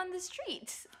anyone on the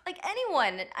street. Like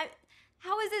anyone.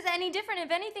 How is this any different? If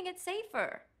anything, it's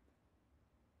safer.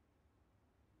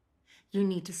 You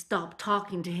need to stop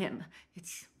talking to him.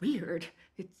 It's weird.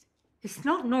 It's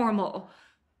not normal.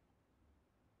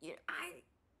 I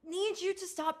need you to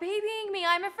stop babying me.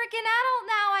 I'm a freaking adult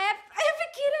now. I have a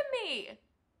kid in me.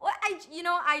 What?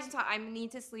 I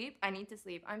need to sleep. I need to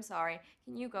sleep. I'm sorry.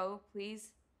 Can you go,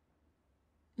 please?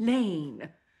 Lane.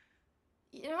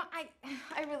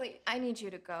 I need you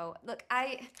to go. Look,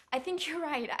 I think you're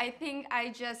right. I think I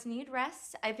just need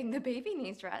rest. I think the baby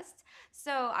needs rest.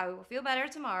 So I will feel better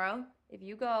tomorrow if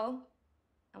you go,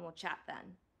 and we'll chat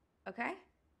then. Okay?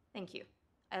 Thank you.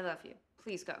 I love you.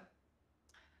 Please go.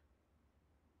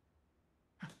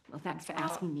 Well, thanks for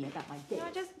asking me about my day.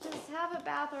 Just have a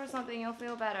bath or something. You'll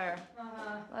feel better.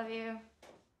 Love you.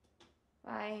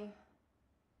 Bye.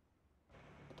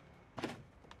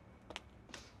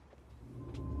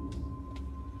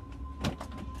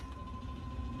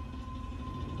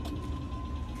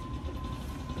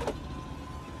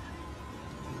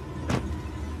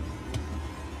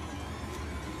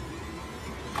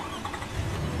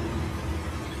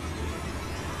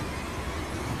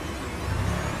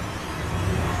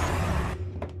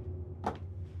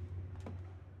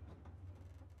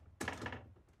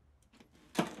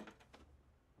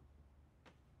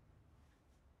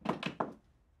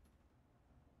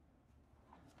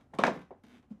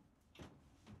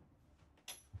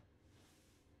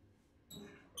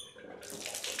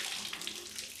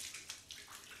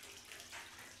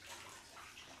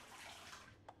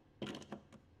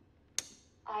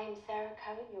 I am Sarah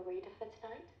Cohen, your reader for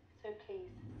tonight, so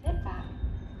please sit back,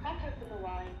 crack open the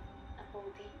wine, and fall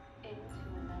deep into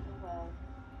another world.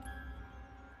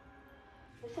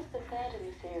 This is the third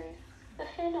in the series, but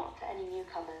fear not to any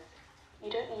newcomers. You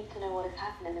don't need to know what has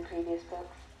happened in the previous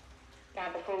books.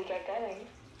 Now before we get going,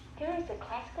 here is a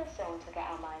classical song to get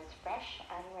our minds fresh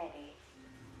and ready.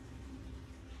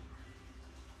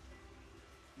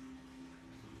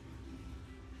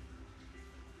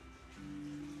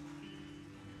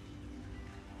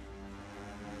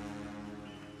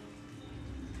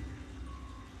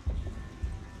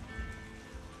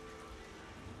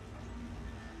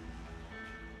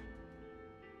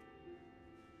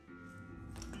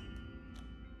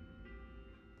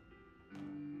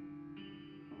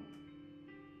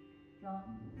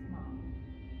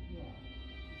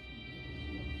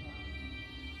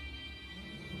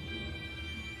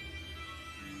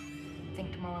 I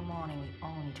think tomorrow morning we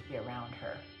all need to be around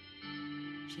her.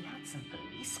 She had some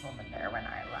policewoman there when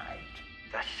I arrived.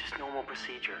 That's just normal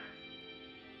procedure.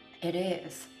 It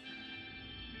is.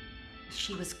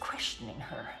 She was questioning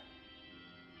her.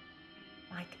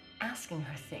 Like asking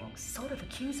her things, sort of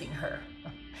accusing her.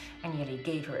 I nearly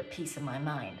gave her a piece of my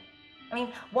mind. I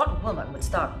mean, what woman would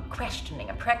start questioning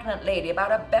a pregnant lady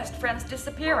about her best friend's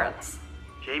disappearance?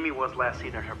 Jamie was last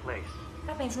seen at her place.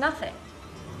 That means nothing.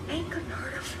 They couldn't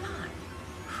hurt a fly.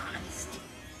 Christ.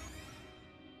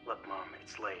 Look, Mom,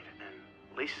 it's late,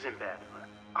 and Lisa's in bed.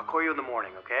 I'll call you in the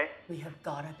morning, okay? We have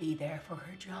gotta be there for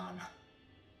her, John.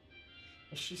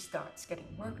 If she starts getting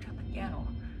worked up again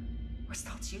or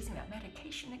starts using that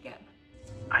medication again.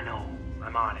 I know.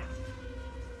 I'm on it.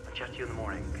 I'll chat to you in the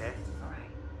morning, okay? All right.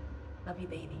 Love you,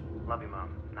 baby. Love you, Mom.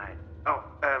 Night. Oh,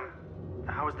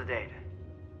 how was the date?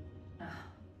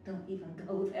 Don't even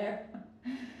go there.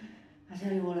 I'll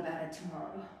tell you all about it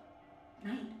tomorrow.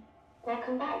 Night.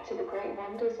 Welcome back to the great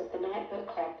wonders of the Night Book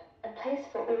Club, a place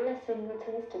for all us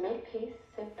singletons to make peace,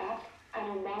 sit back,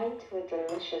 and unwind to a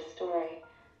delicious story.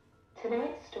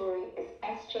 Tonight's story is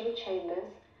S.J.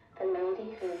 Chambers, The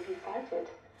Lady Whom He Cited,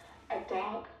 a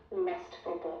dark,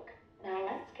 lustful book. Now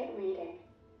let's get reading.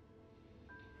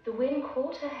 The wind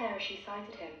caught her hair as she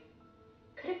sighted him.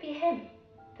 Could it be him,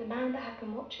 the man that had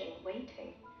been watching,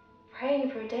 waiting, praying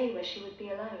for a day where she would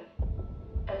be alone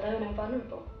and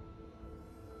vulnerable?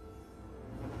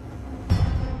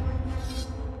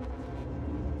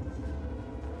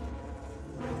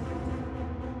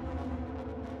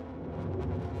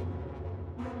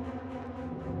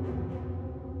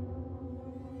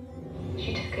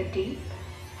 She took a deep,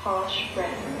 harsh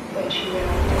breath when she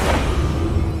realized it.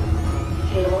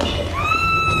 He launched at her,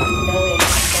 knowing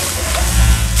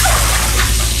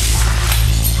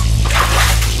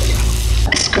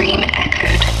a scream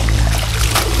echoed.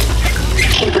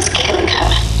 He was killing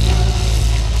her.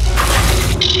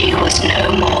 She was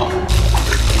no more.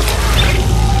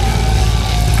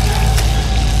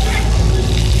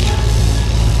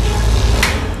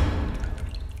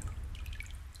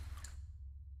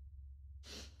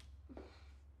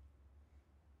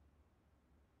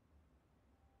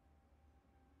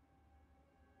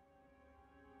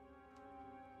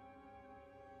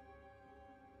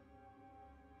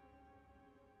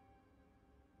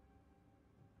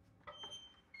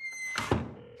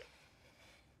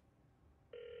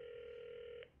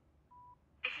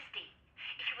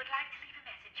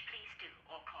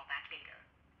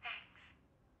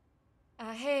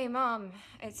 Hey, Mom,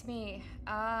 it's me.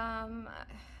 I'm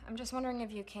just wondering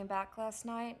if you came back last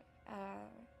night.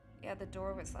 Yeah, the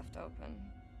door was left open.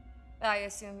 I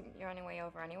assume you're on your way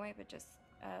over anyway, but just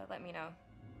let me know.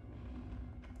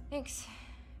 Thanks.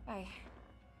 Bye.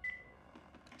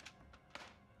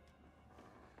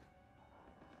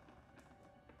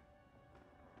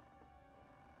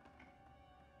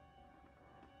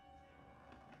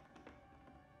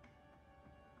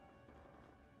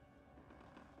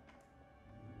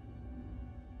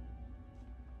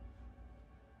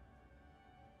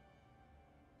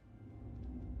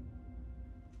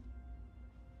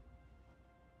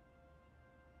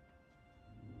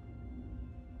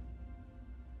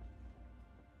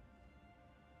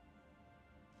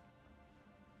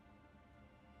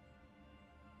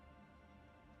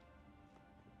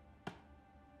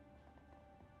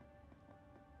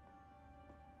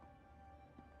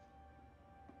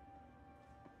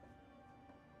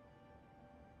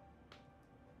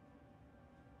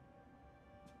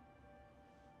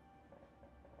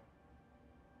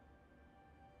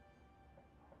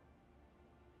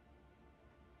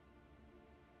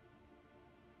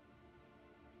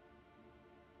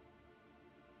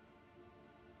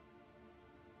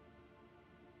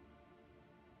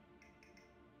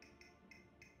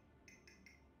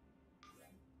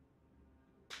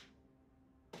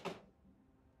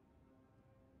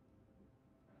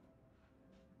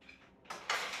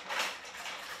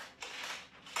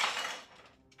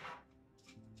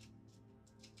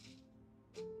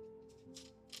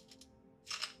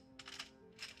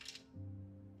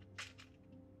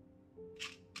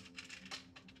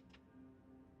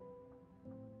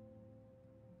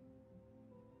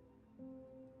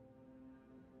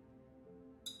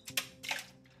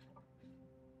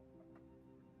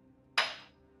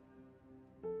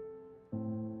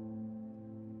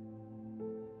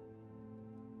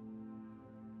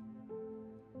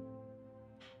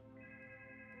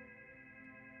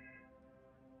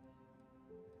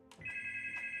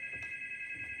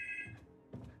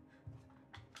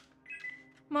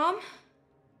 Mom?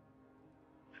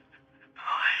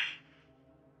 Hi.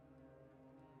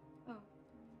 Oh.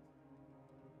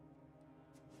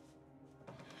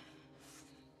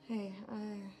 Hey,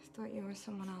 I thought you were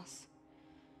someone else.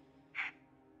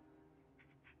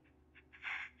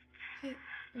 Hey,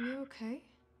 are you okay?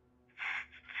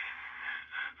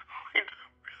 I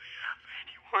don't really have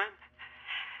anyone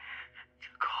to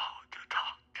call to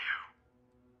talk to.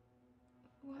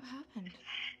 What happened?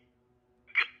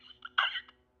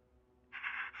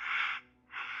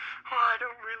 Well, I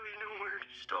don't really know where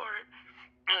to start.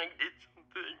 I did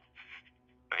something.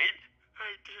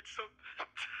 I did something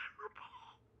terrible.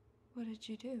 What did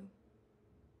you do?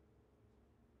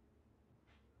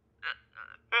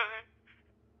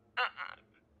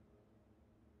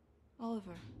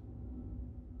 Oliver.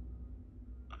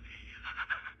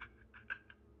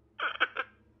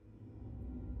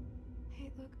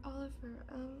 Hey, look, Oliver,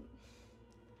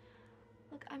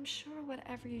 look, I'm sure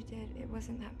whatever you did, it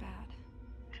wasn't that bad.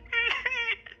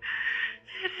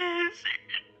 It is.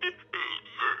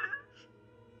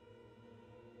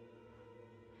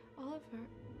 Oliver,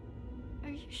 are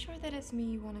you sure that it's me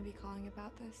you want to be calling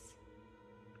about this?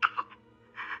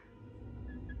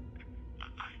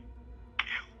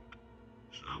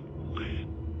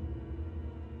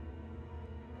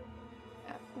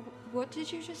 What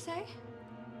did you just say?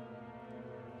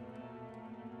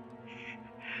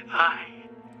 I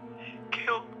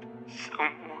killed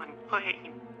someone,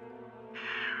 Lane,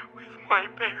 with my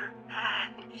bare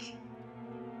hands.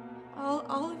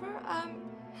 Oliver,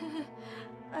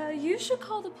 you should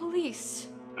call the police.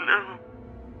 No.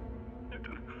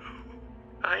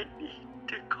 I need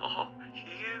to call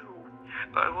you.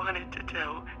 I wanted to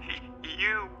tell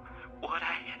you what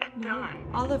I had done.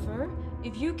 Oliver,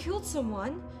 if you killed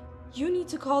someone, you need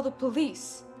to call the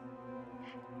police.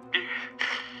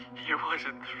 It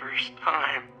wasn't the first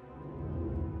time.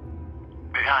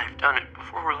 I've done it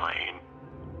before, Lane.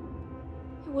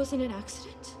 It wasn't an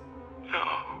accident? No.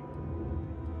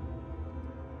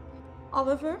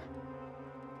 Oliver,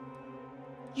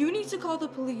 you need to call the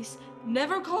police.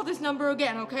 Never call this number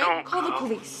again, okay? Don't call the go.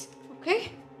 police,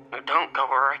 okay? Don't go,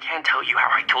 or I can't tell you how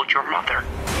I killed your mother.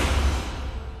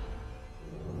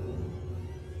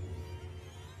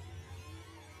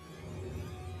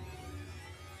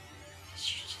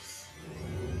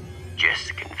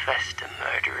 Just confess to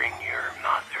murdering your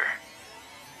mother.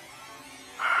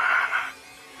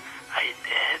 I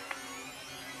did.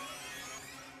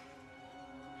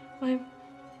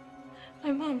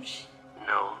 My mom,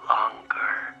 No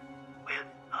longer with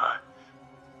us.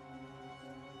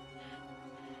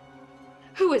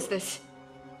 Who is this?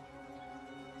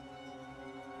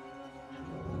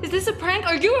 Is this a prank?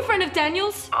 Are you a friend of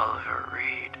Daniel's? Oliver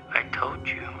Reed, I told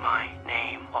you my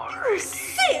name already. You're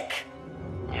sick!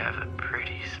 You have a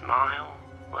pretty smile,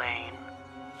 Lane.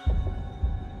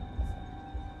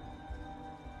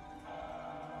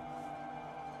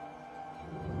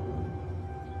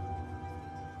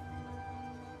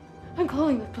 I'm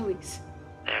calling the police.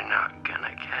 They're not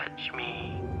gonna catch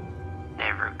me.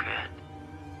 Never could.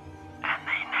 And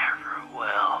they never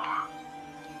will.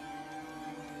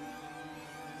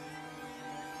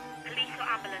 Police or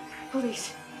ambulance?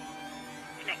 Police.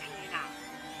 Connecting you now.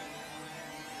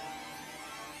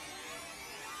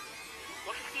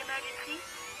 What is the emergency?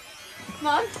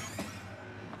 Mom?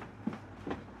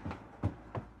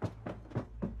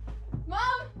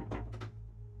 Mom!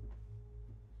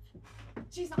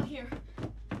 She's not here.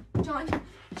 John,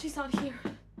 she's not here.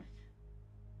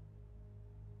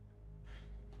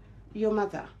 Your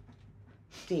mother,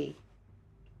 Dee,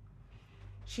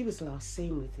 she was last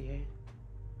seen with you.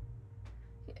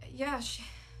 Yeah,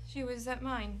 she was at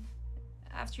mine.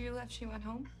 After you left, she went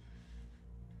home.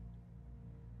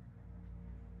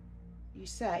 You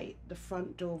say the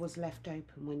front door was left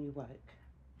open when you woke.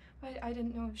 I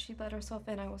didn't know if she'd let herself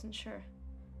in. I wasn't sure.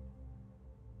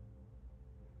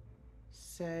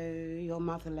 So your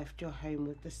mother left your home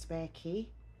with the spare key?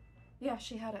 Yeah,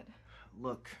 she had it.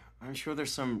 Look, I'm sure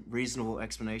there's some reasonable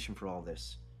explanation for all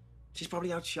this. She's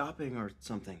probably out shopping or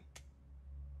something.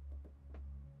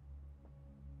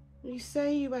 You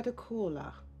say you had a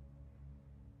caller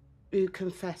who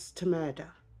confessed to murder.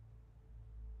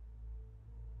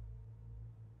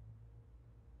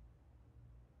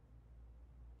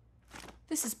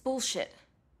 This is bullshit.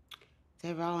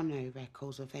 There are no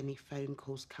records of any phone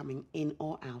calls coming in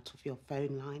or out of your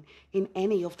phone line in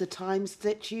any of the times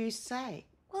that you say.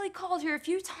 Well, he called here a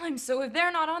few times, so if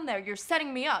they're not on there, you're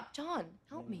setting me up. John,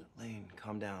 help me. Lane,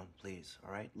 calm down, please,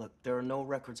 all right? Look, there are no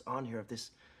records on here of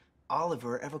this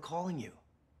Oliver ever calling you.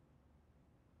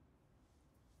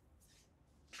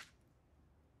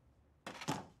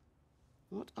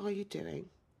 What are you doing?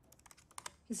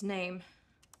 His name.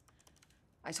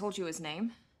 I told you his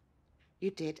name. You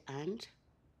did, and?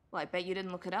 Well, I bet you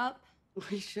didn't look it up.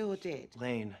 We sure did.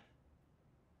 Lane,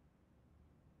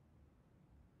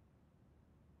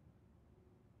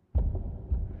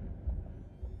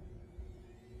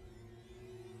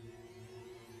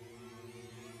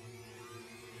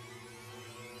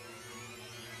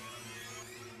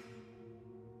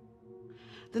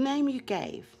 The name you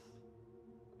gave,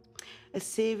 a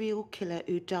serial killer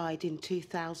who died in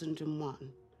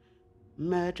 2001,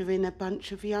 murdering a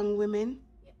bunch of young women?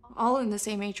 All in the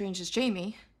same age range as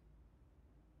Jamie.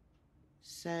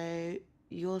 So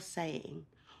you're saying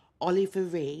Oliver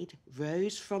Reed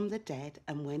rose from the dead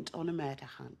and went on a murder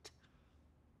hunt?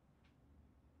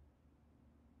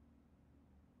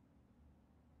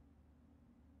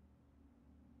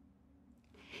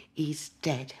 He's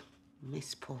dead,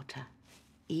 Miss Porter.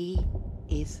 He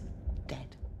is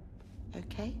dead.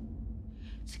 Okay?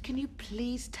 So can you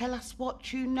please tell us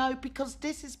what you know? Because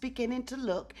this is beginning to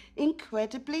look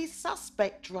incredibly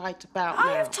suspect right about now.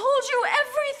 I have told you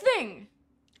everything!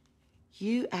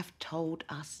 You have told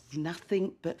us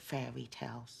nothing but fairy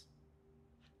tales.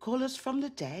 Callers from the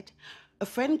dead, a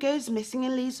friend goes missing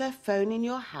and leaves her phone in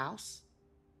your house.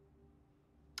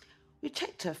 We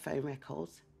checked her phone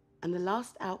records, and the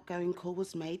last outgoing call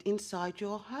was made inside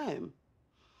your home.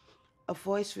 A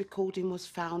voice recording was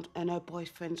found in her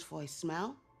boyfriend's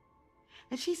voicemail,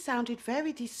 and she sounded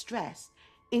very distressed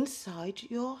inside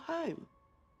your home.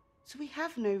 So we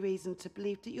have no reason to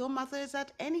believe that your mother has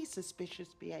had any suspicious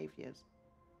behaviours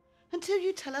until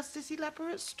you tell us this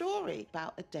elaborate story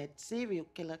about a dead serial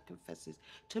killer confesses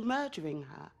to murdering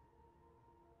her.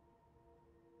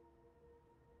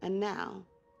 And now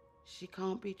she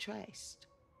can't be traced.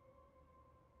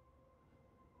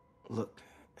 Look,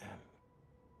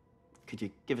 could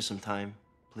you give us some time,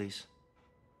 please?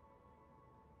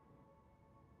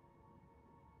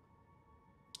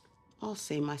 I'll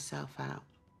see myself out.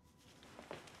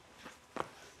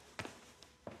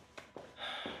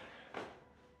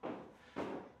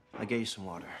 I'll get you some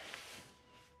water.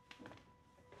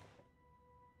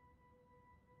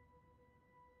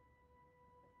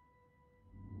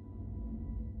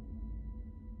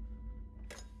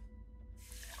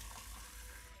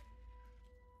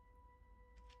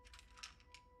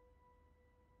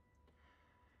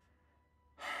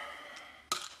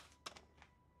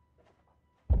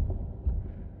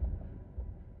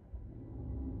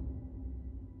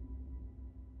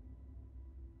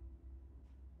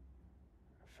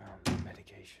 Found the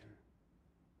medication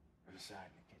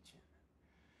inside the kitchen.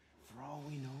 For all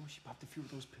we know, she popped a few of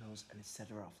those pills and it set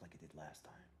her off like it did last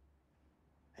time.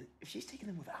 And if she's taking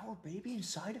them with our baby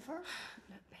inside of her?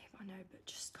 Look, babe, I know, but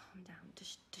just calm down.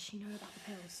 Does she know about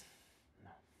the pills? No.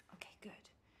 Okay, good.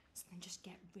 So then just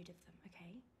get rid of them,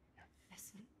 okay? Yeah.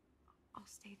 Listen, I'll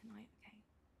stay the night, okay?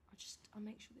 I'll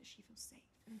make sure that she feels safe.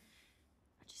 And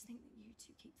I just think that you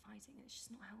two keep fighting and it's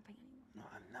just not helping anyone. No,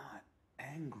 I'm not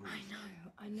angry.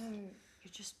 I know.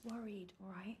 You're just worried,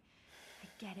 all right? I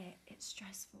get it. It's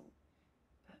stressful.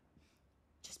 But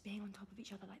just being on top of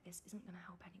each other like this isn't going to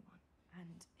help anyone.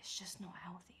 And it's just not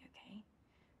healthy, okay?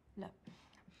 Look,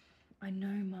 I know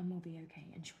Mum will be okay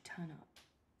and she'll turn up.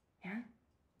 Yeah?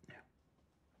 Yeah.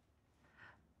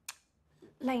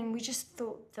 Lane, we just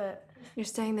thought that... You're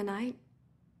staying the night?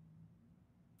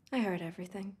 I heard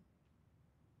everything.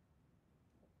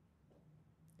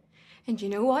 And you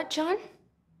know what, John?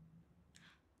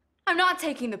 I'm not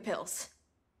taking the pills.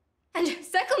 And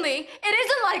secondly, it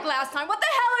isn't like last time. What the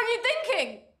hell are you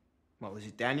thinking? Well, is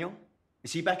it Daniel?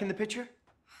 Is he back in the picture?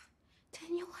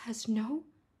 Daniel has no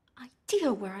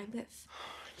idea where I live.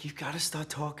 You've got to start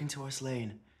talking to us,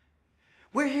 Lane.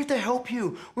 We're here to help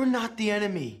you. We're not the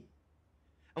enemy.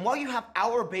 And while you have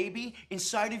our baby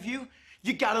inside of you,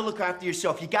 you got to look after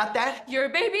yourself. You got that? Your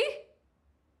baby?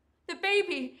 The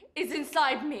baby is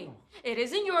inside me. It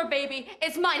isn't your baby,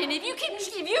 it's mine. And if you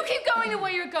keep going the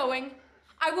way you're going,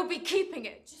 I will be keeping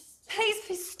it.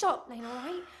 Please stop, Lane, all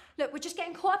right? Look, we're just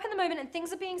getting caught up in the moment and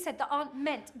things are being said that aren't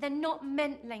meant. They're not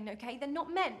meant, Lane, okay? They're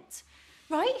not meant.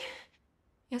 Right?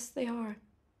 Yes, they are.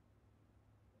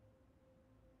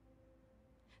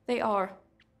 They are.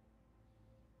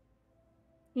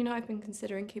 You know, I've been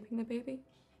considering keeping the baby.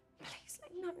 Please,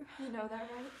 Lane, no. You know that,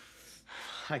 right?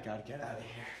 I gotta get out of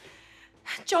here.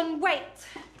 John, wait!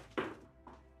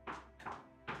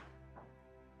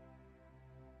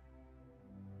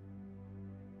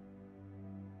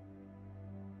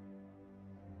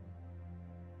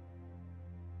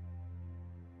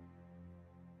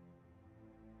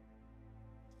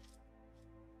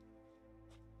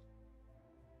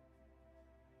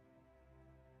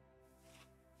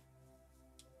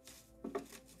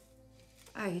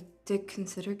 I did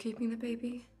consider keeping the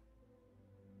baby.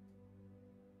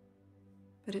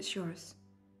 But it's yours.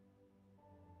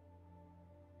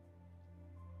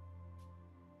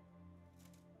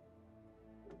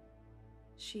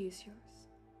 She is yours.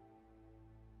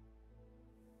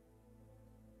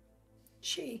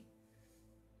 She?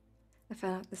 I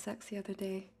found out the sex the other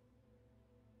day.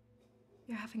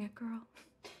 You're having a girl.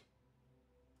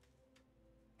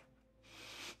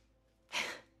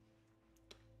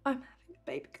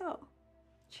 baby girl.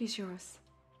 She's yours.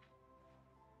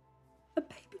 A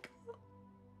baby girl.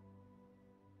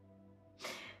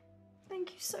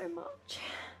 Thank you so much.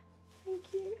 Thank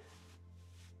you.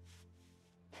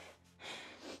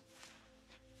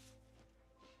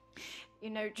 You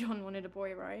know John wanted a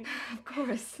boy, right? Of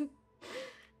course. I'm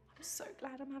so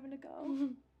glad I'm having a girl.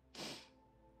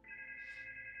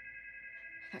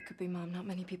 That could be Mom. Not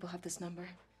many people have this number.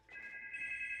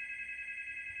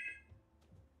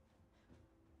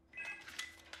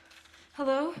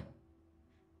 Hello?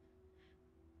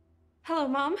 Hello,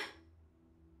 Mom?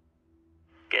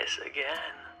 Guess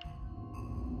again.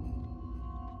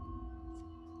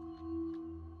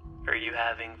 Are you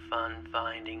having fun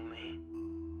finding me?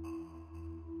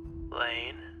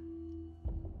 Lane?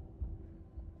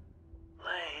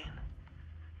 Lane?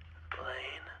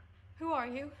 Lane? Who are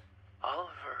you?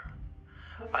 Oliver.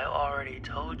 I already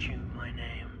told you my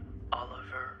name.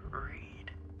 Oliver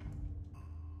Reed.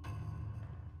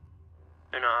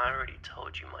 And I already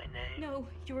told you my name. No,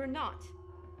 you are not.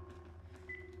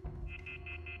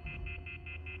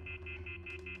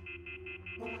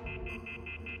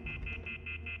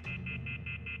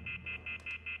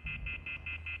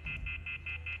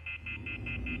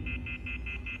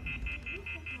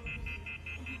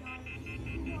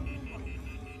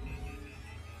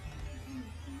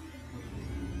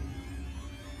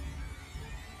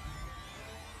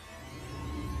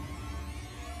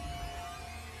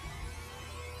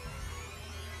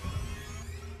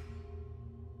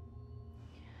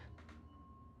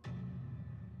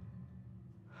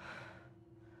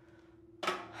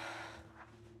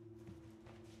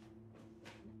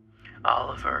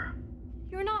 Oliver.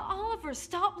 You're not Oliver.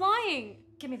 Stop lying.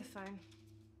 Give me the phone.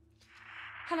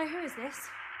 Hello, who is this?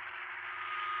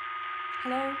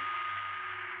 Hello?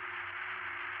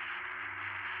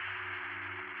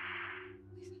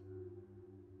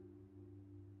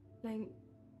 Lane,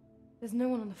 there's no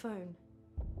one on the phone.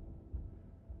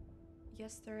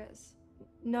 Yes, there is.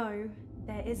 No,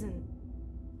 there isn't.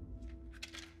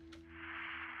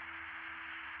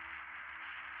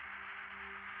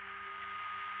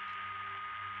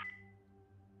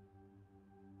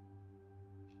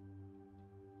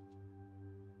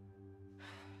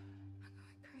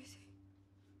 Crazy.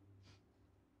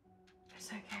 It's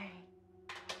okay.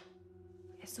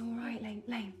 It's all right, Lane.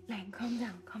 Lane, calm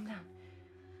down, calm down.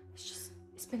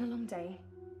 It's been a long day.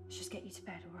 Let's just get you to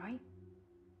bed, all right?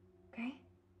 Okay?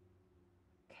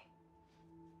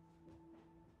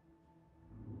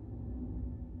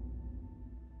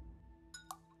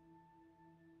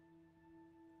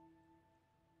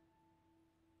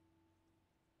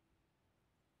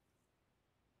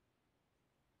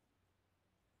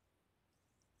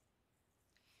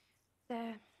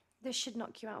 Okay. This should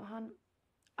knock you out, hon.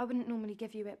 I wouldn't normally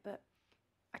give you it, but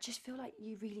I just feel like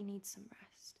you really need some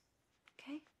rest.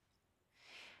 Okay?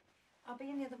 I'll be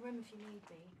in the other room if you need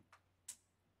me.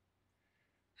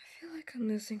 I feel like I'm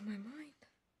losing my mind.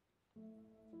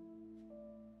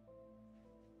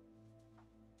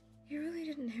 You really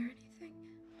didn't hear anything?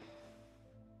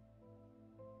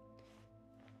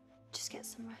 Just get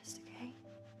some rest, okay?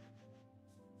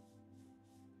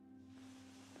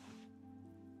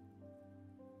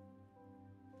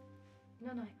 No,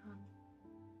 hon.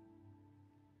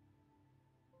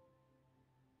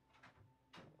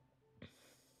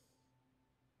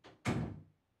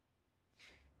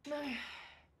 No,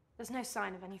 there's no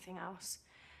sign of anything else.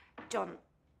 John,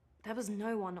 there was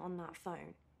no one on that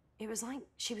phone. It was like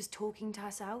she was talking to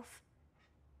herself.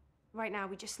 Right now,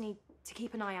 we just need to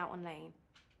keep an eye out on Lane.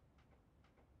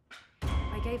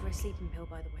 I gave her a sleeping pill,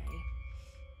 by the way.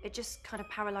 It just kind of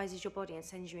paralyzes your body and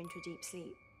sends you into a deep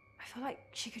sleep. I feel like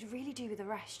she could really do with a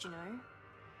rest, you know?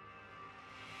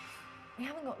 We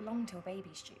haven't got long till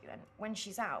baby's due, and when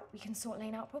she's out, we can sort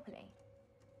Lane out properly.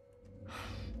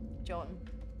 John,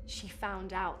 she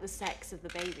found out the sex of the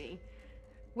baby.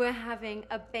 We're having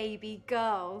a baby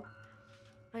girl.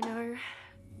 I know.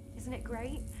 Isn't it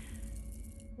great?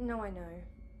 No, I know.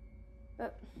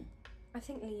 But I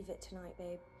think leave it tonight,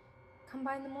 babe. Come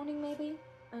by in the morning, maybe?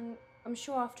 And I'm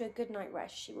sure after a good night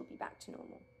rest, she will be back to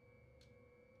normal.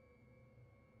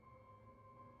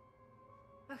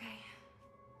 Okay.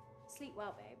 Sleep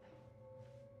well, babe.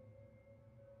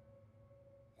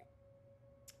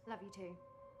 Love you too.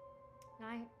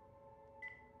 Night.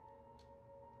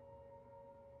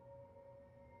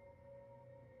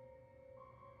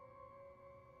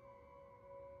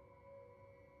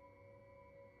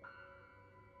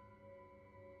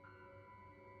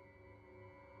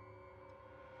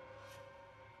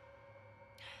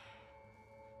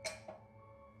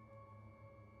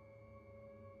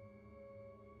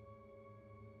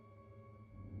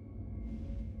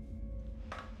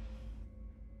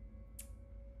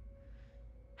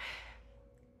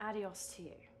 Adios to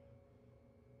you.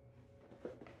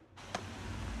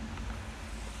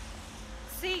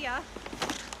 See ya.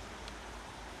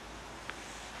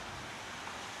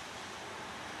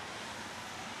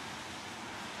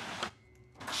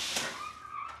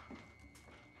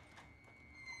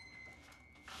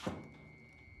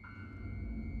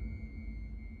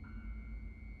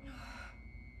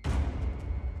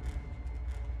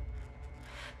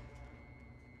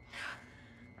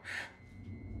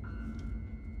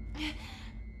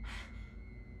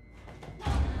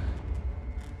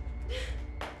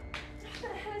 What the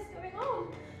hell is going on?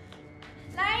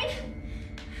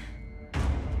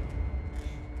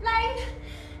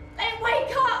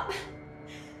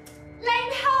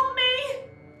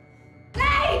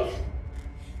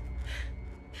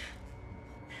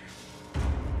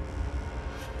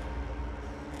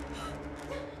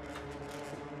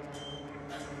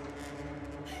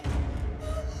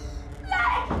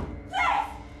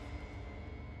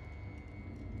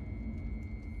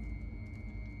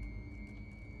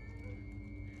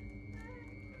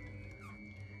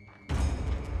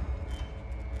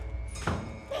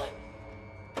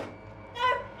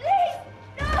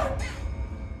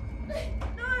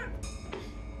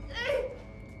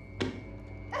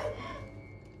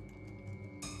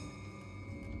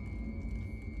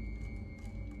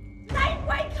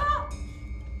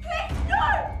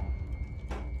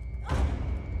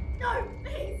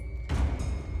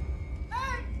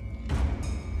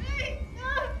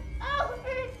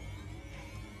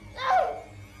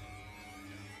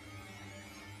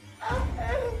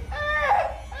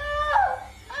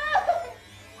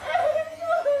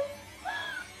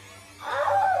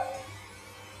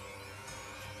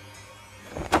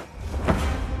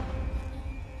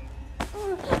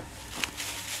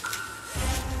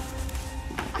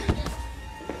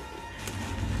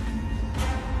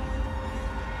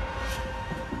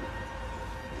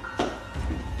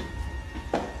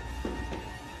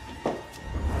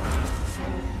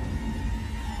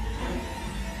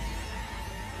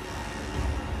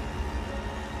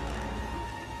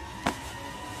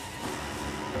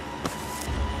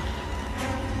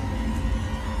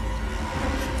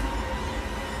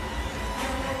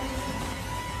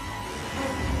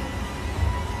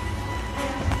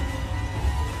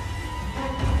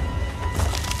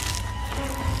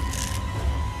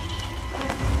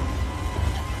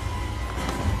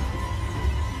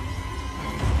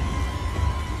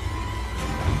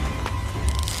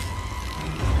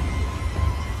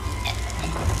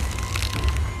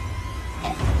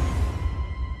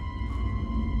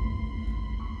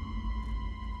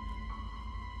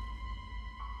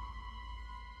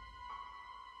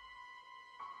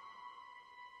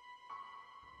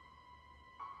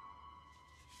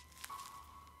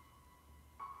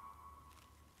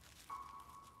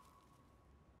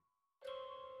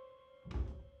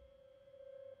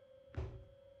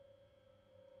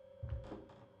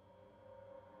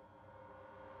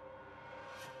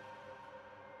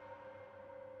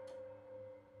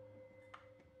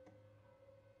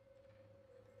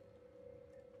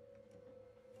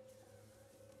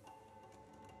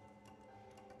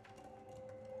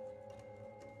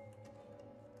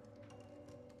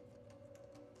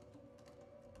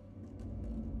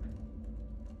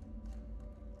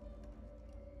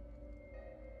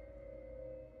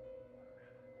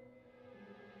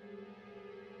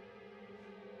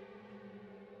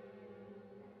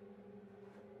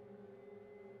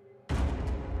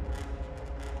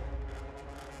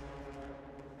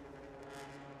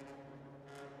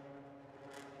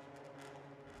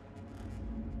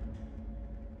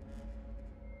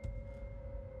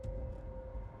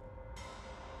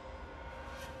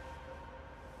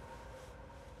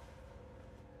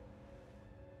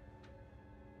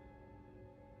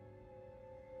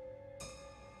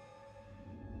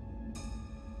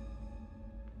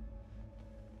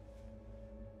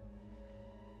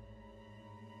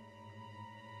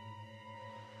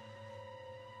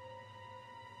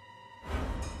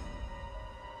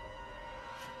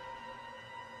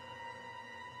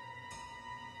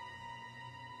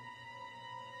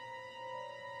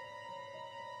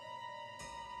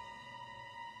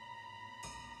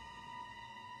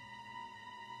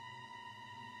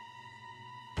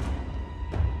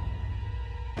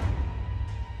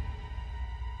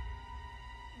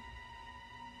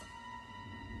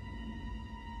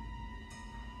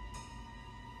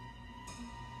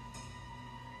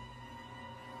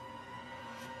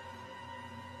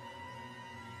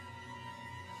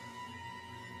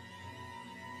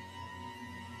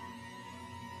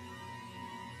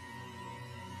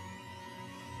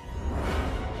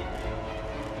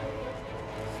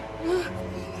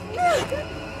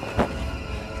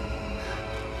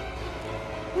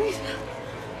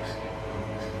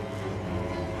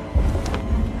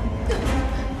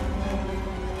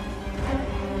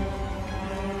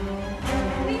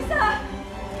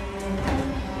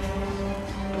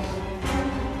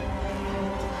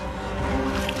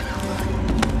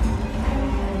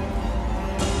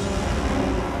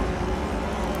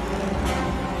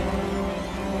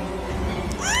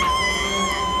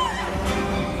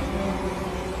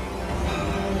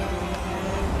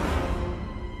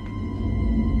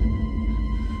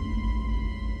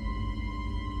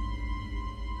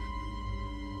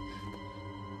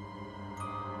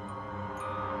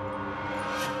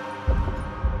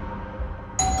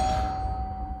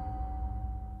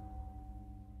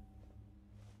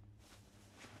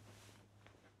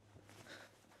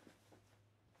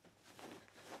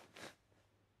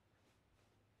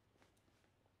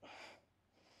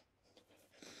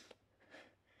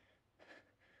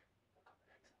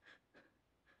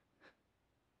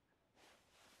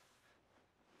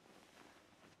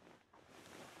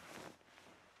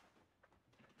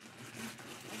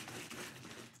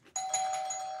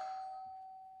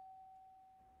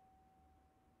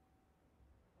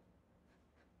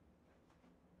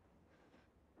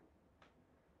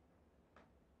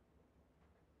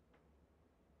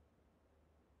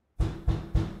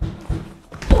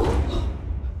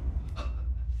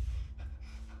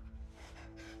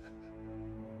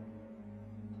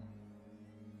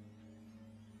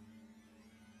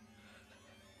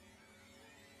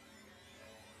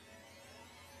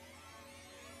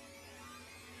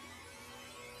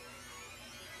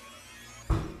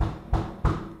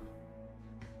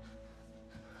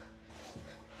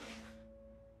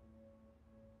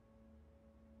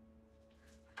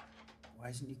 Why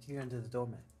isn't you key under the door,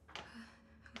 mate?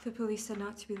 The police said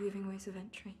not to be leaving ways of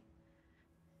entry.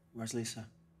 Where's Lisa?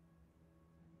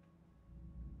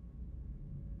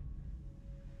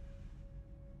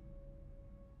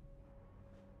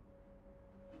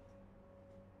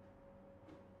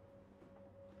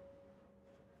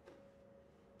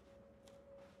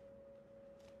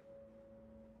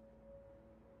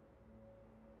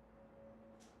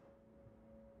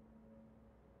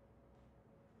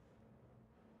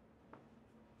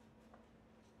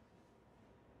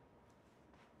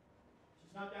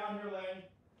 She's not down here, Lane.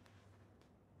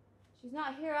 She's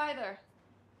not here either.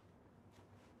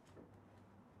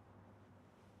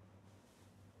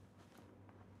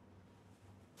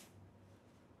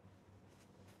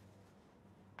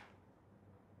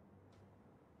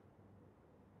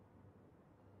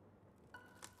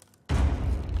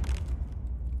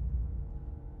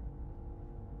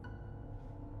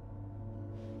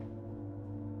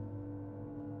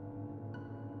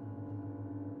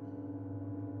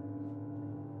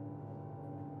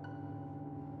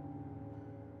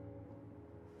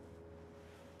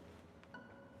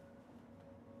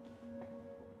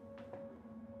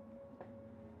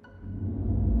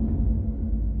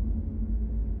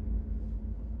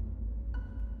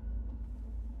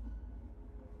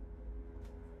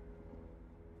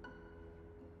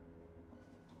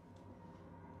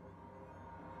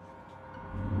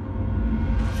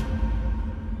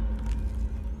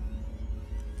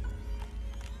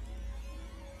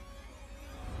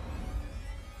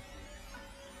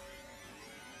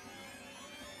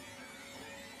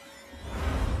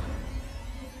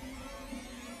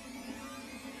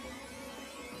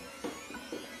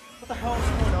 What the hell is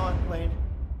going on, Lane?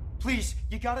 Please,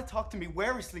 you gotta talk to me.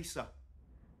 Where is Lisa?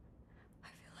 I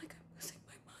feel like I'm losing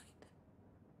my mind.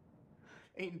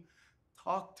 Lane,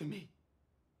 talk to me.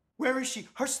 Where is she?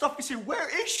 Her stuff is here. Where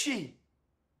is she?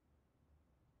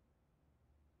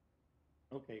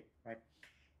 Okay, right.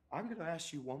 I'm gonna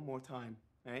ask you one more time,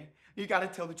 eh? You gotta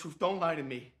tell the truth. Don't lie to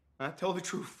me. Huh? Tell the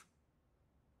truth.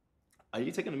 Are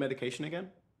you taking the medication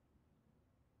again?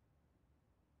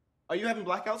 Are you having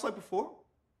blackouts like before?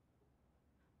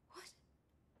 What?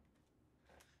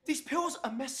 These pills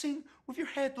are messing with your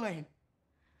head, Lane.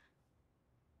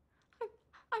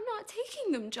 I'm not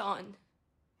taking them, John.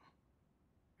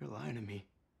 You're lying to me.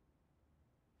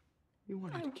 You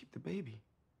wanted to keep the baby.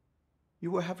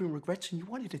 You were having regrets and you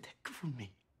wanted to take it from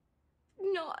me.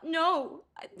 No. No?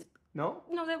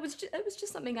 No, that was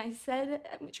just something I said.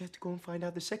 But you had to go and find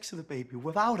out the sex of the baby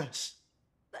without us.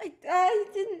 I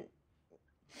didn't.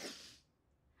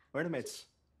 Where are the meds?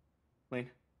 Lane,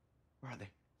 where are they?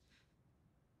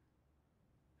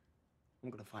 I'm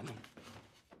gonna find them.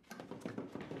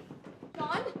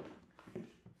 John?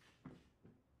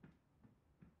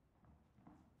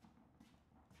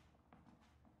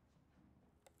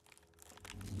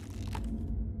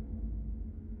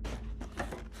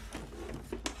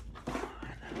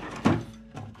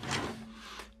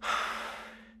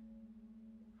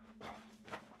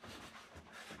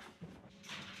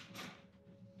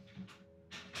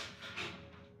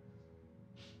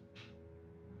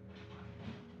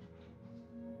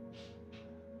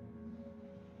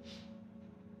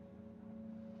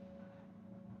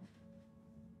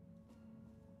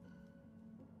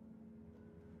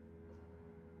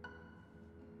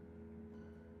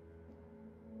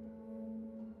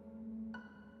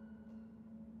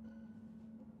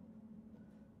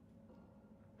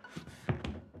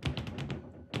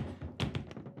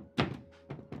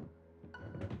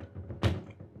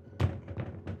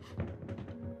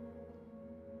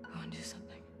 Go and do something.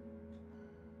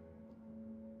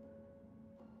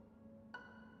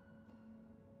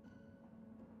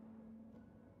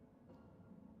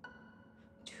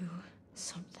 Do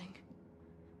something.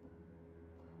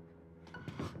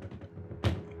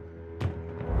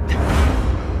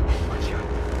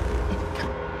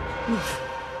 Move.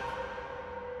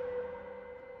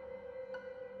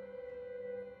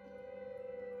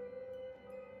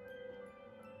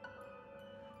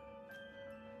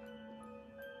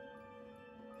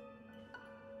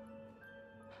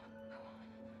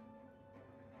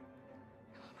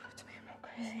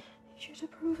 Crazy. You to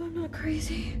prove I'm not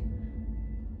crazy.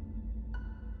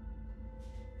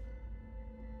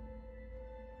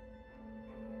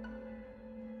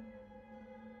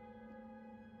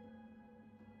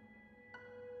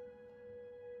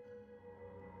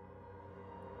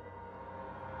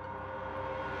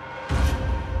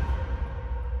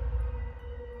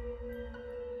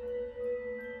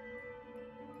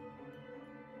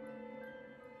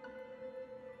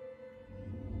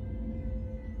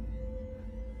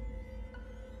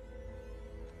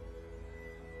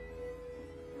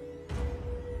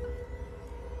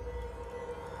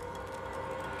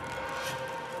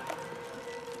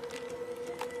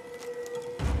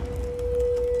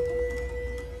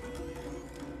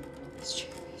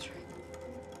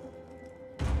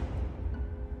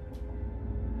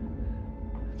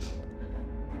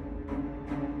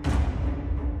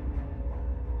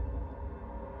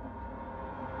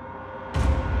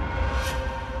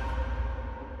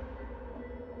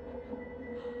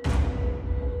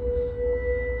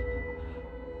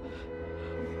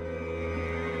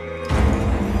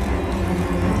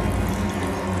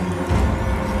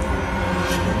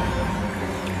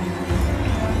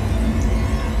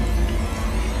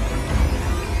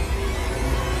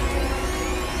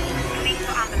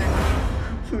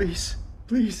 Please,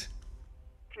 please.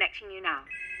 Connecting you now.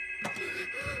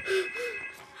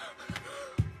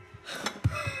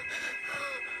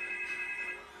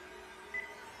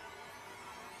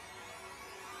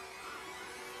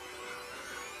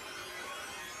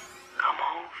 Come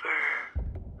over.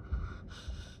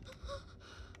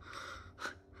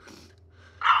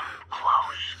 Come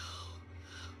close.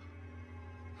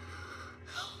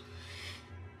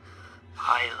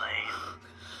 Hi, Lane.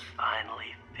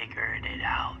 Finally figured it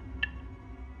out.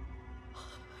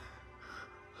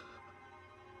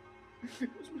 It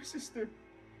was my sister.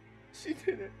 She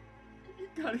did it. You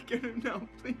gotta get her now,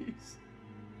 please.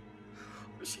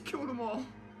 She killed them all.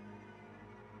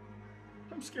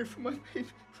 I'm scared for my baby,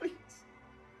 please.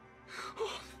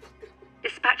 Oh.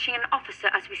 Dispatching an officer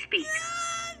as we speak.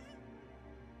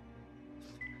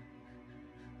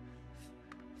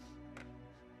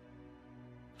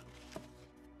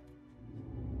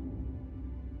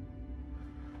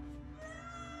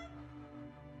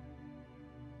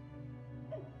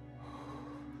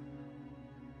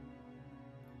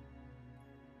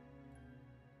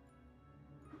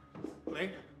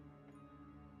 Lane?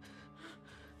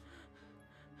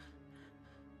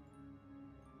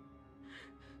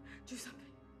 Do something.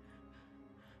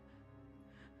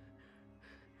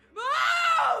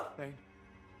 Move! Lane.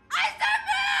 I said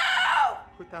move!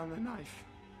 Put down the knife.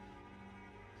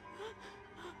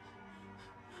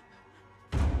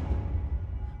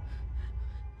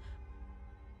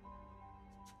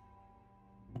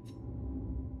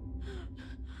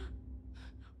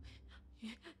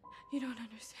 You don't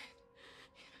understand.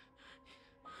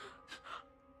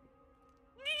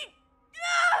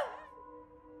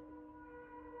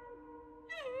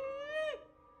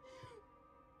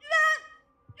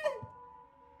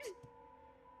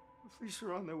 The police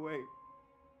are on their way.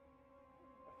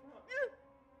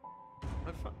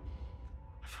 I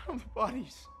found the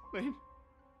bodies, Lane.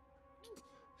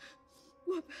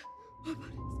 What bodies?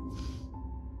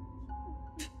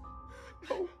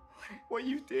 No, what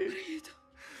you did. What are you doing?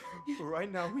 But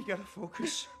right now, we gotta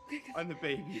focus on the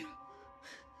baby.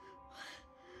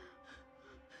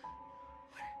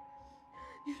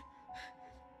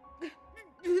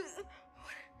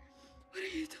 What are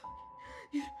you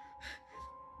doing?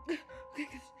 Okay,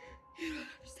 'cause you don't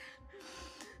understand.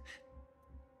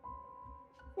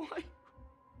 Why?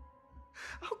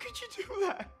 How could you do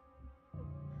that?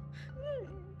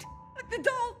 The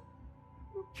doll!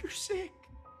 You're sick,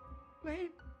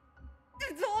 Lane. The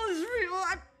doll is real.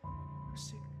 You're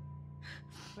sick.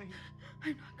 Lane.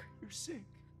 I'm not crazy. You're sick.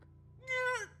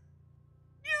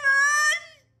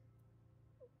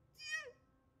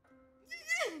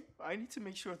 I need to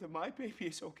make sure that my baby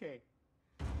is okay.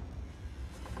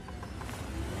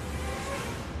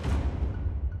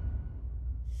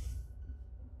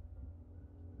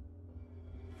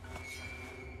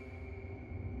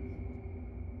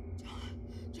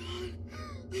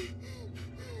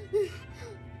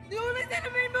 Don't listen to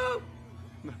me, move!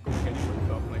 I'm not going anywhere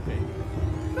without my baby.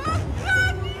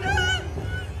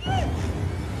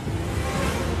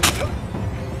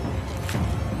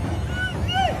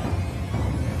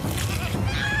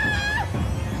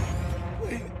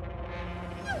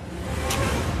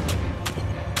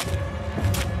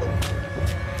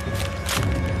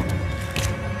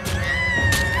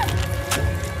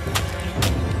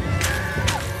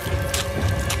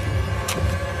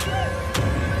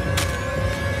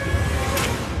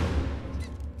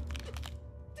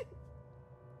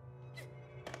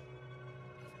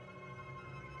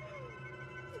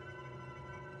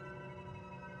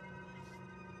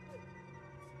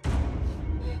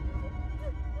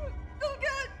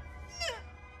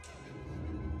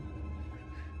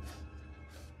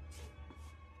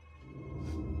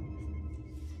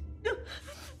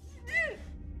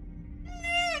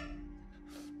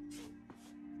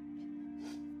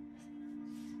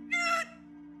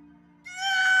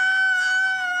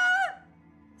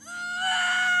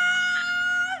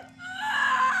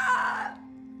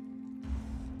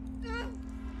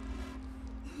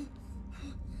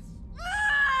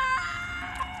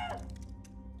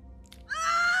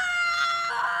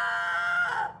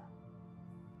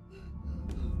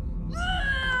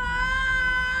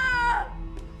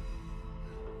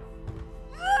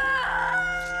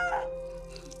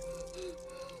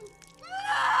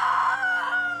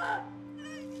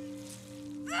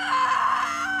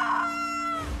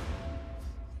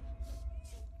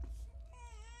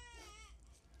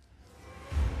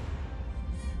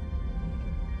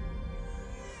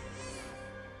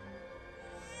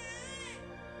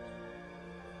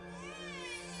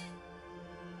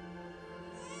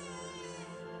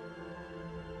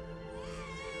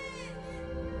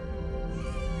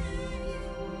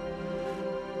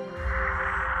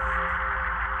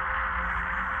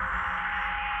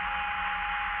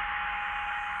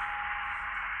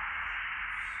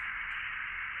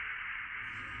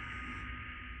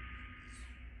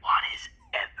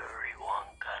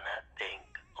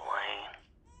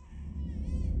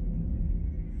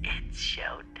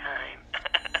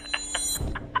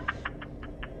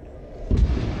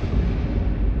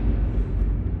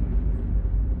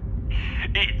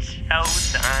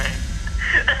 showtime.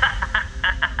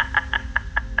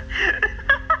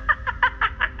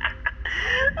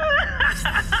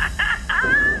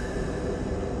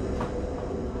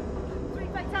 Three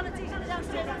fatalities in the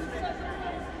downstairs.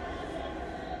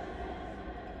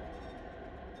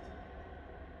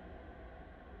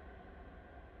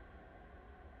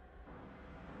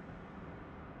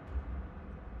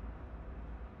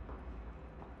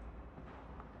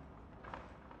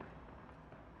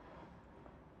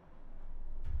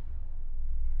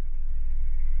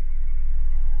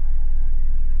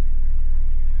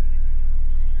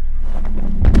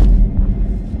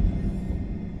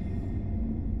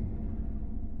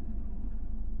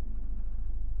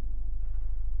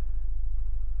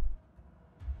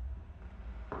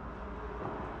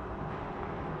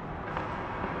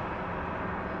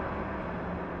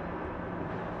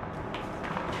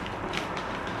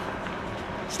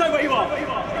 Stay where you are.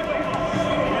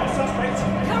 Suspect.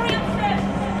 Hurry upstairs.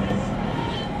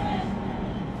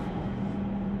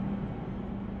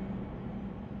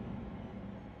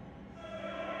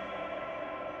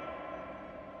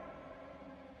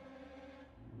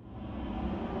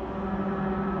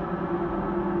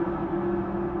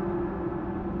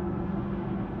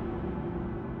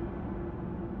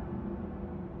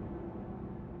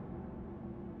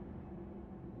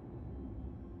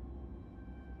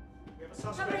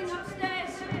 Hurry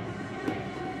upstairs.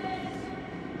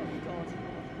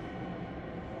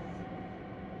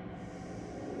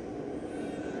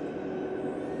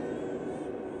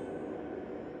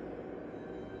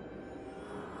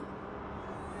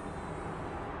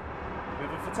 We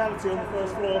have a fatality on the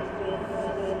first floor.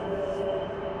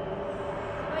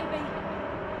 Baby.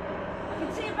 I can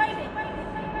see a baby.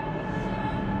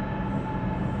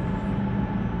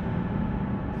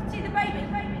 See the baby.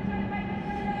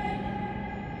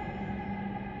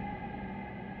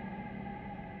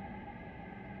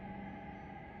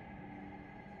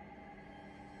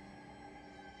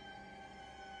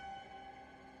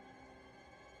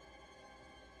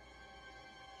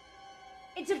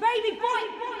 It's a baby boy.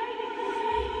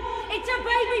 It's a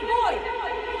baby boy.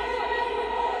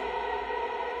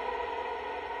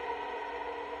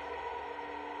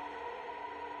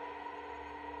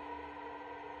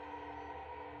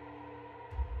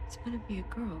 It's gonna be a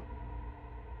girl.